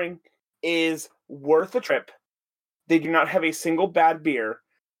Brewing is worth a trip. They do not have a single bad beer.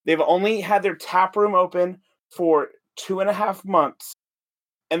 They've only had their tap room open for 2.5 months,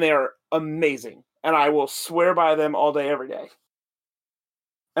 and they are amazing. And I will swear by them all day, every day.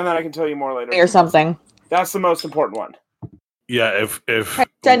 And then I can tell you more later. Or something. That's the most important one. Yeah, if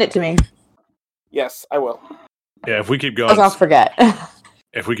send it to me. Yes, I will. Yeah, if we keep going, I'll forget.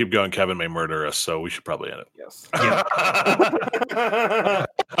 If we keep going, Kevin may murder us, so we should probably end it. Yes.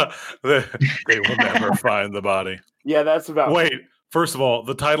 They will never find the body. Yeah, that's about. Wait, first of all,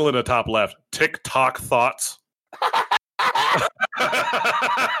 the title in the top left: TikTok thoughts.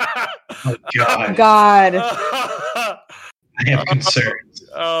 Oh God. God. I have concerns.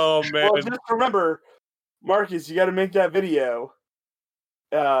 Oh man! Well, just remember, Marcus, you got to make that video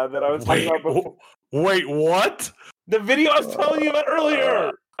that I was talking about before. Wait, what? The video I was telling you about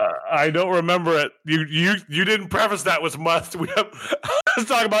earlier. I don't remember it. You didn't preface that with must. I was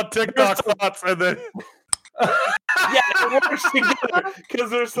talking about TikTok thoughts, and then Yeah, it works together because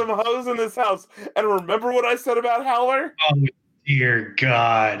there's some hoes in this house. And remember what I said about Howler? Oh dear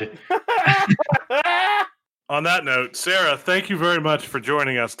God. on that note, Sarah, thank you very much for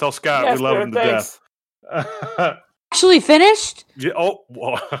joining us. Tell Scott Yes, we love Sarah, him to death. Actually finished? Yeah,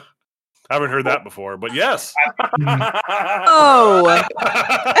 well, I haven't heard that before, but yes. Oh.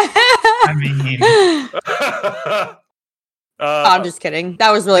 I mean, I'm just kidding.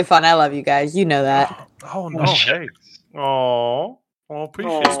 That was really fun. I love you guys. You know that. Oh no! Hey, oh, well,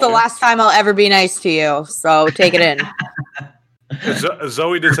 appreciate It's the it. last time I'll ever be nice to you, so take it in.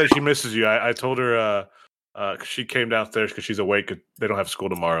 Zoe did say she misses you. I told her she came downstairs because she's awake. They don't have school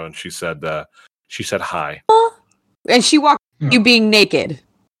tomorrow, and she said hi. And she walked you being naked.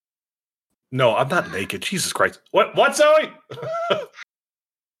 No, I'm not naked. Jesus Christ! What, Zoe?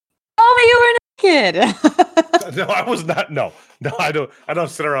 Oh, you were naked. No, I was not. No, I don't. I don't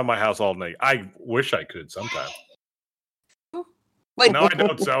sit around my house all night. I wish I could sometimes. Wait, No, I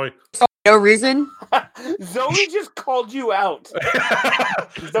don't, Zoe. no reason. Zoe just called you out.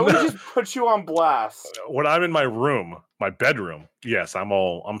 Zoe just put you on blast. When I'm in my room, my bedroom, yes, I'm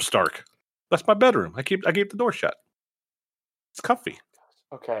stark. That's my bedroom. I keep the door shut. It's comfy.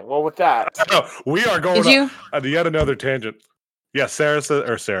 Okay, well, with that, No, we are going Did you? on yet another tangent. Yeah, Zoe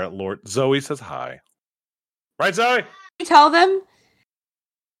says hi. Right, Zoe? Tell them.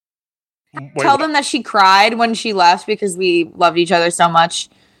 Wait, Tell them that she cried when she left because we loved each other so much.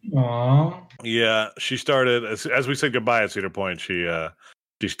 aw. Yeah, she started as we said goodbye at Cedar Point. She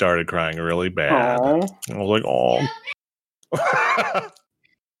started crying really bad. Aw. I was like, oh.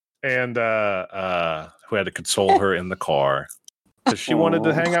 And who had to console her in the car because she wanted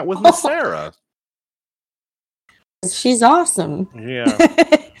to hang out with Miss Sarah. She's awesome. Yeah,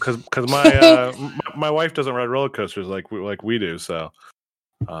 because my wife doesn't ride roller coasters like we do, so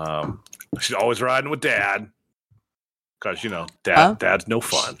she's always riding with Dad because Dad's no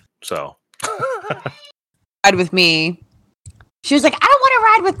fun. So Ride with me. She was like, I don't want to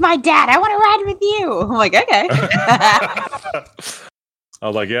ride with my dad. I want to ride with you. I'm like, okay. I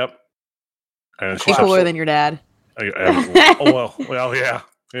was like, yep. And She's cooler than your dad. Well,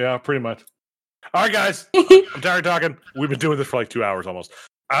 yeah, pretty much. All right, guys, I'm tired of talking. We've been doing this for like 2 hours almost.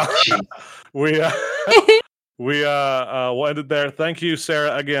 We'll end it there. Thank you,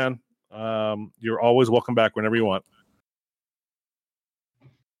 Sarah, again. You're always welcome back whenever you want.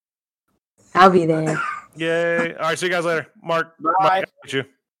 I'll be there. Yay! All right, see you guys later. Mark, Bye. Mike, I got you.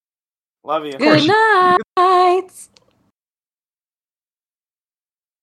 Love you. Good night.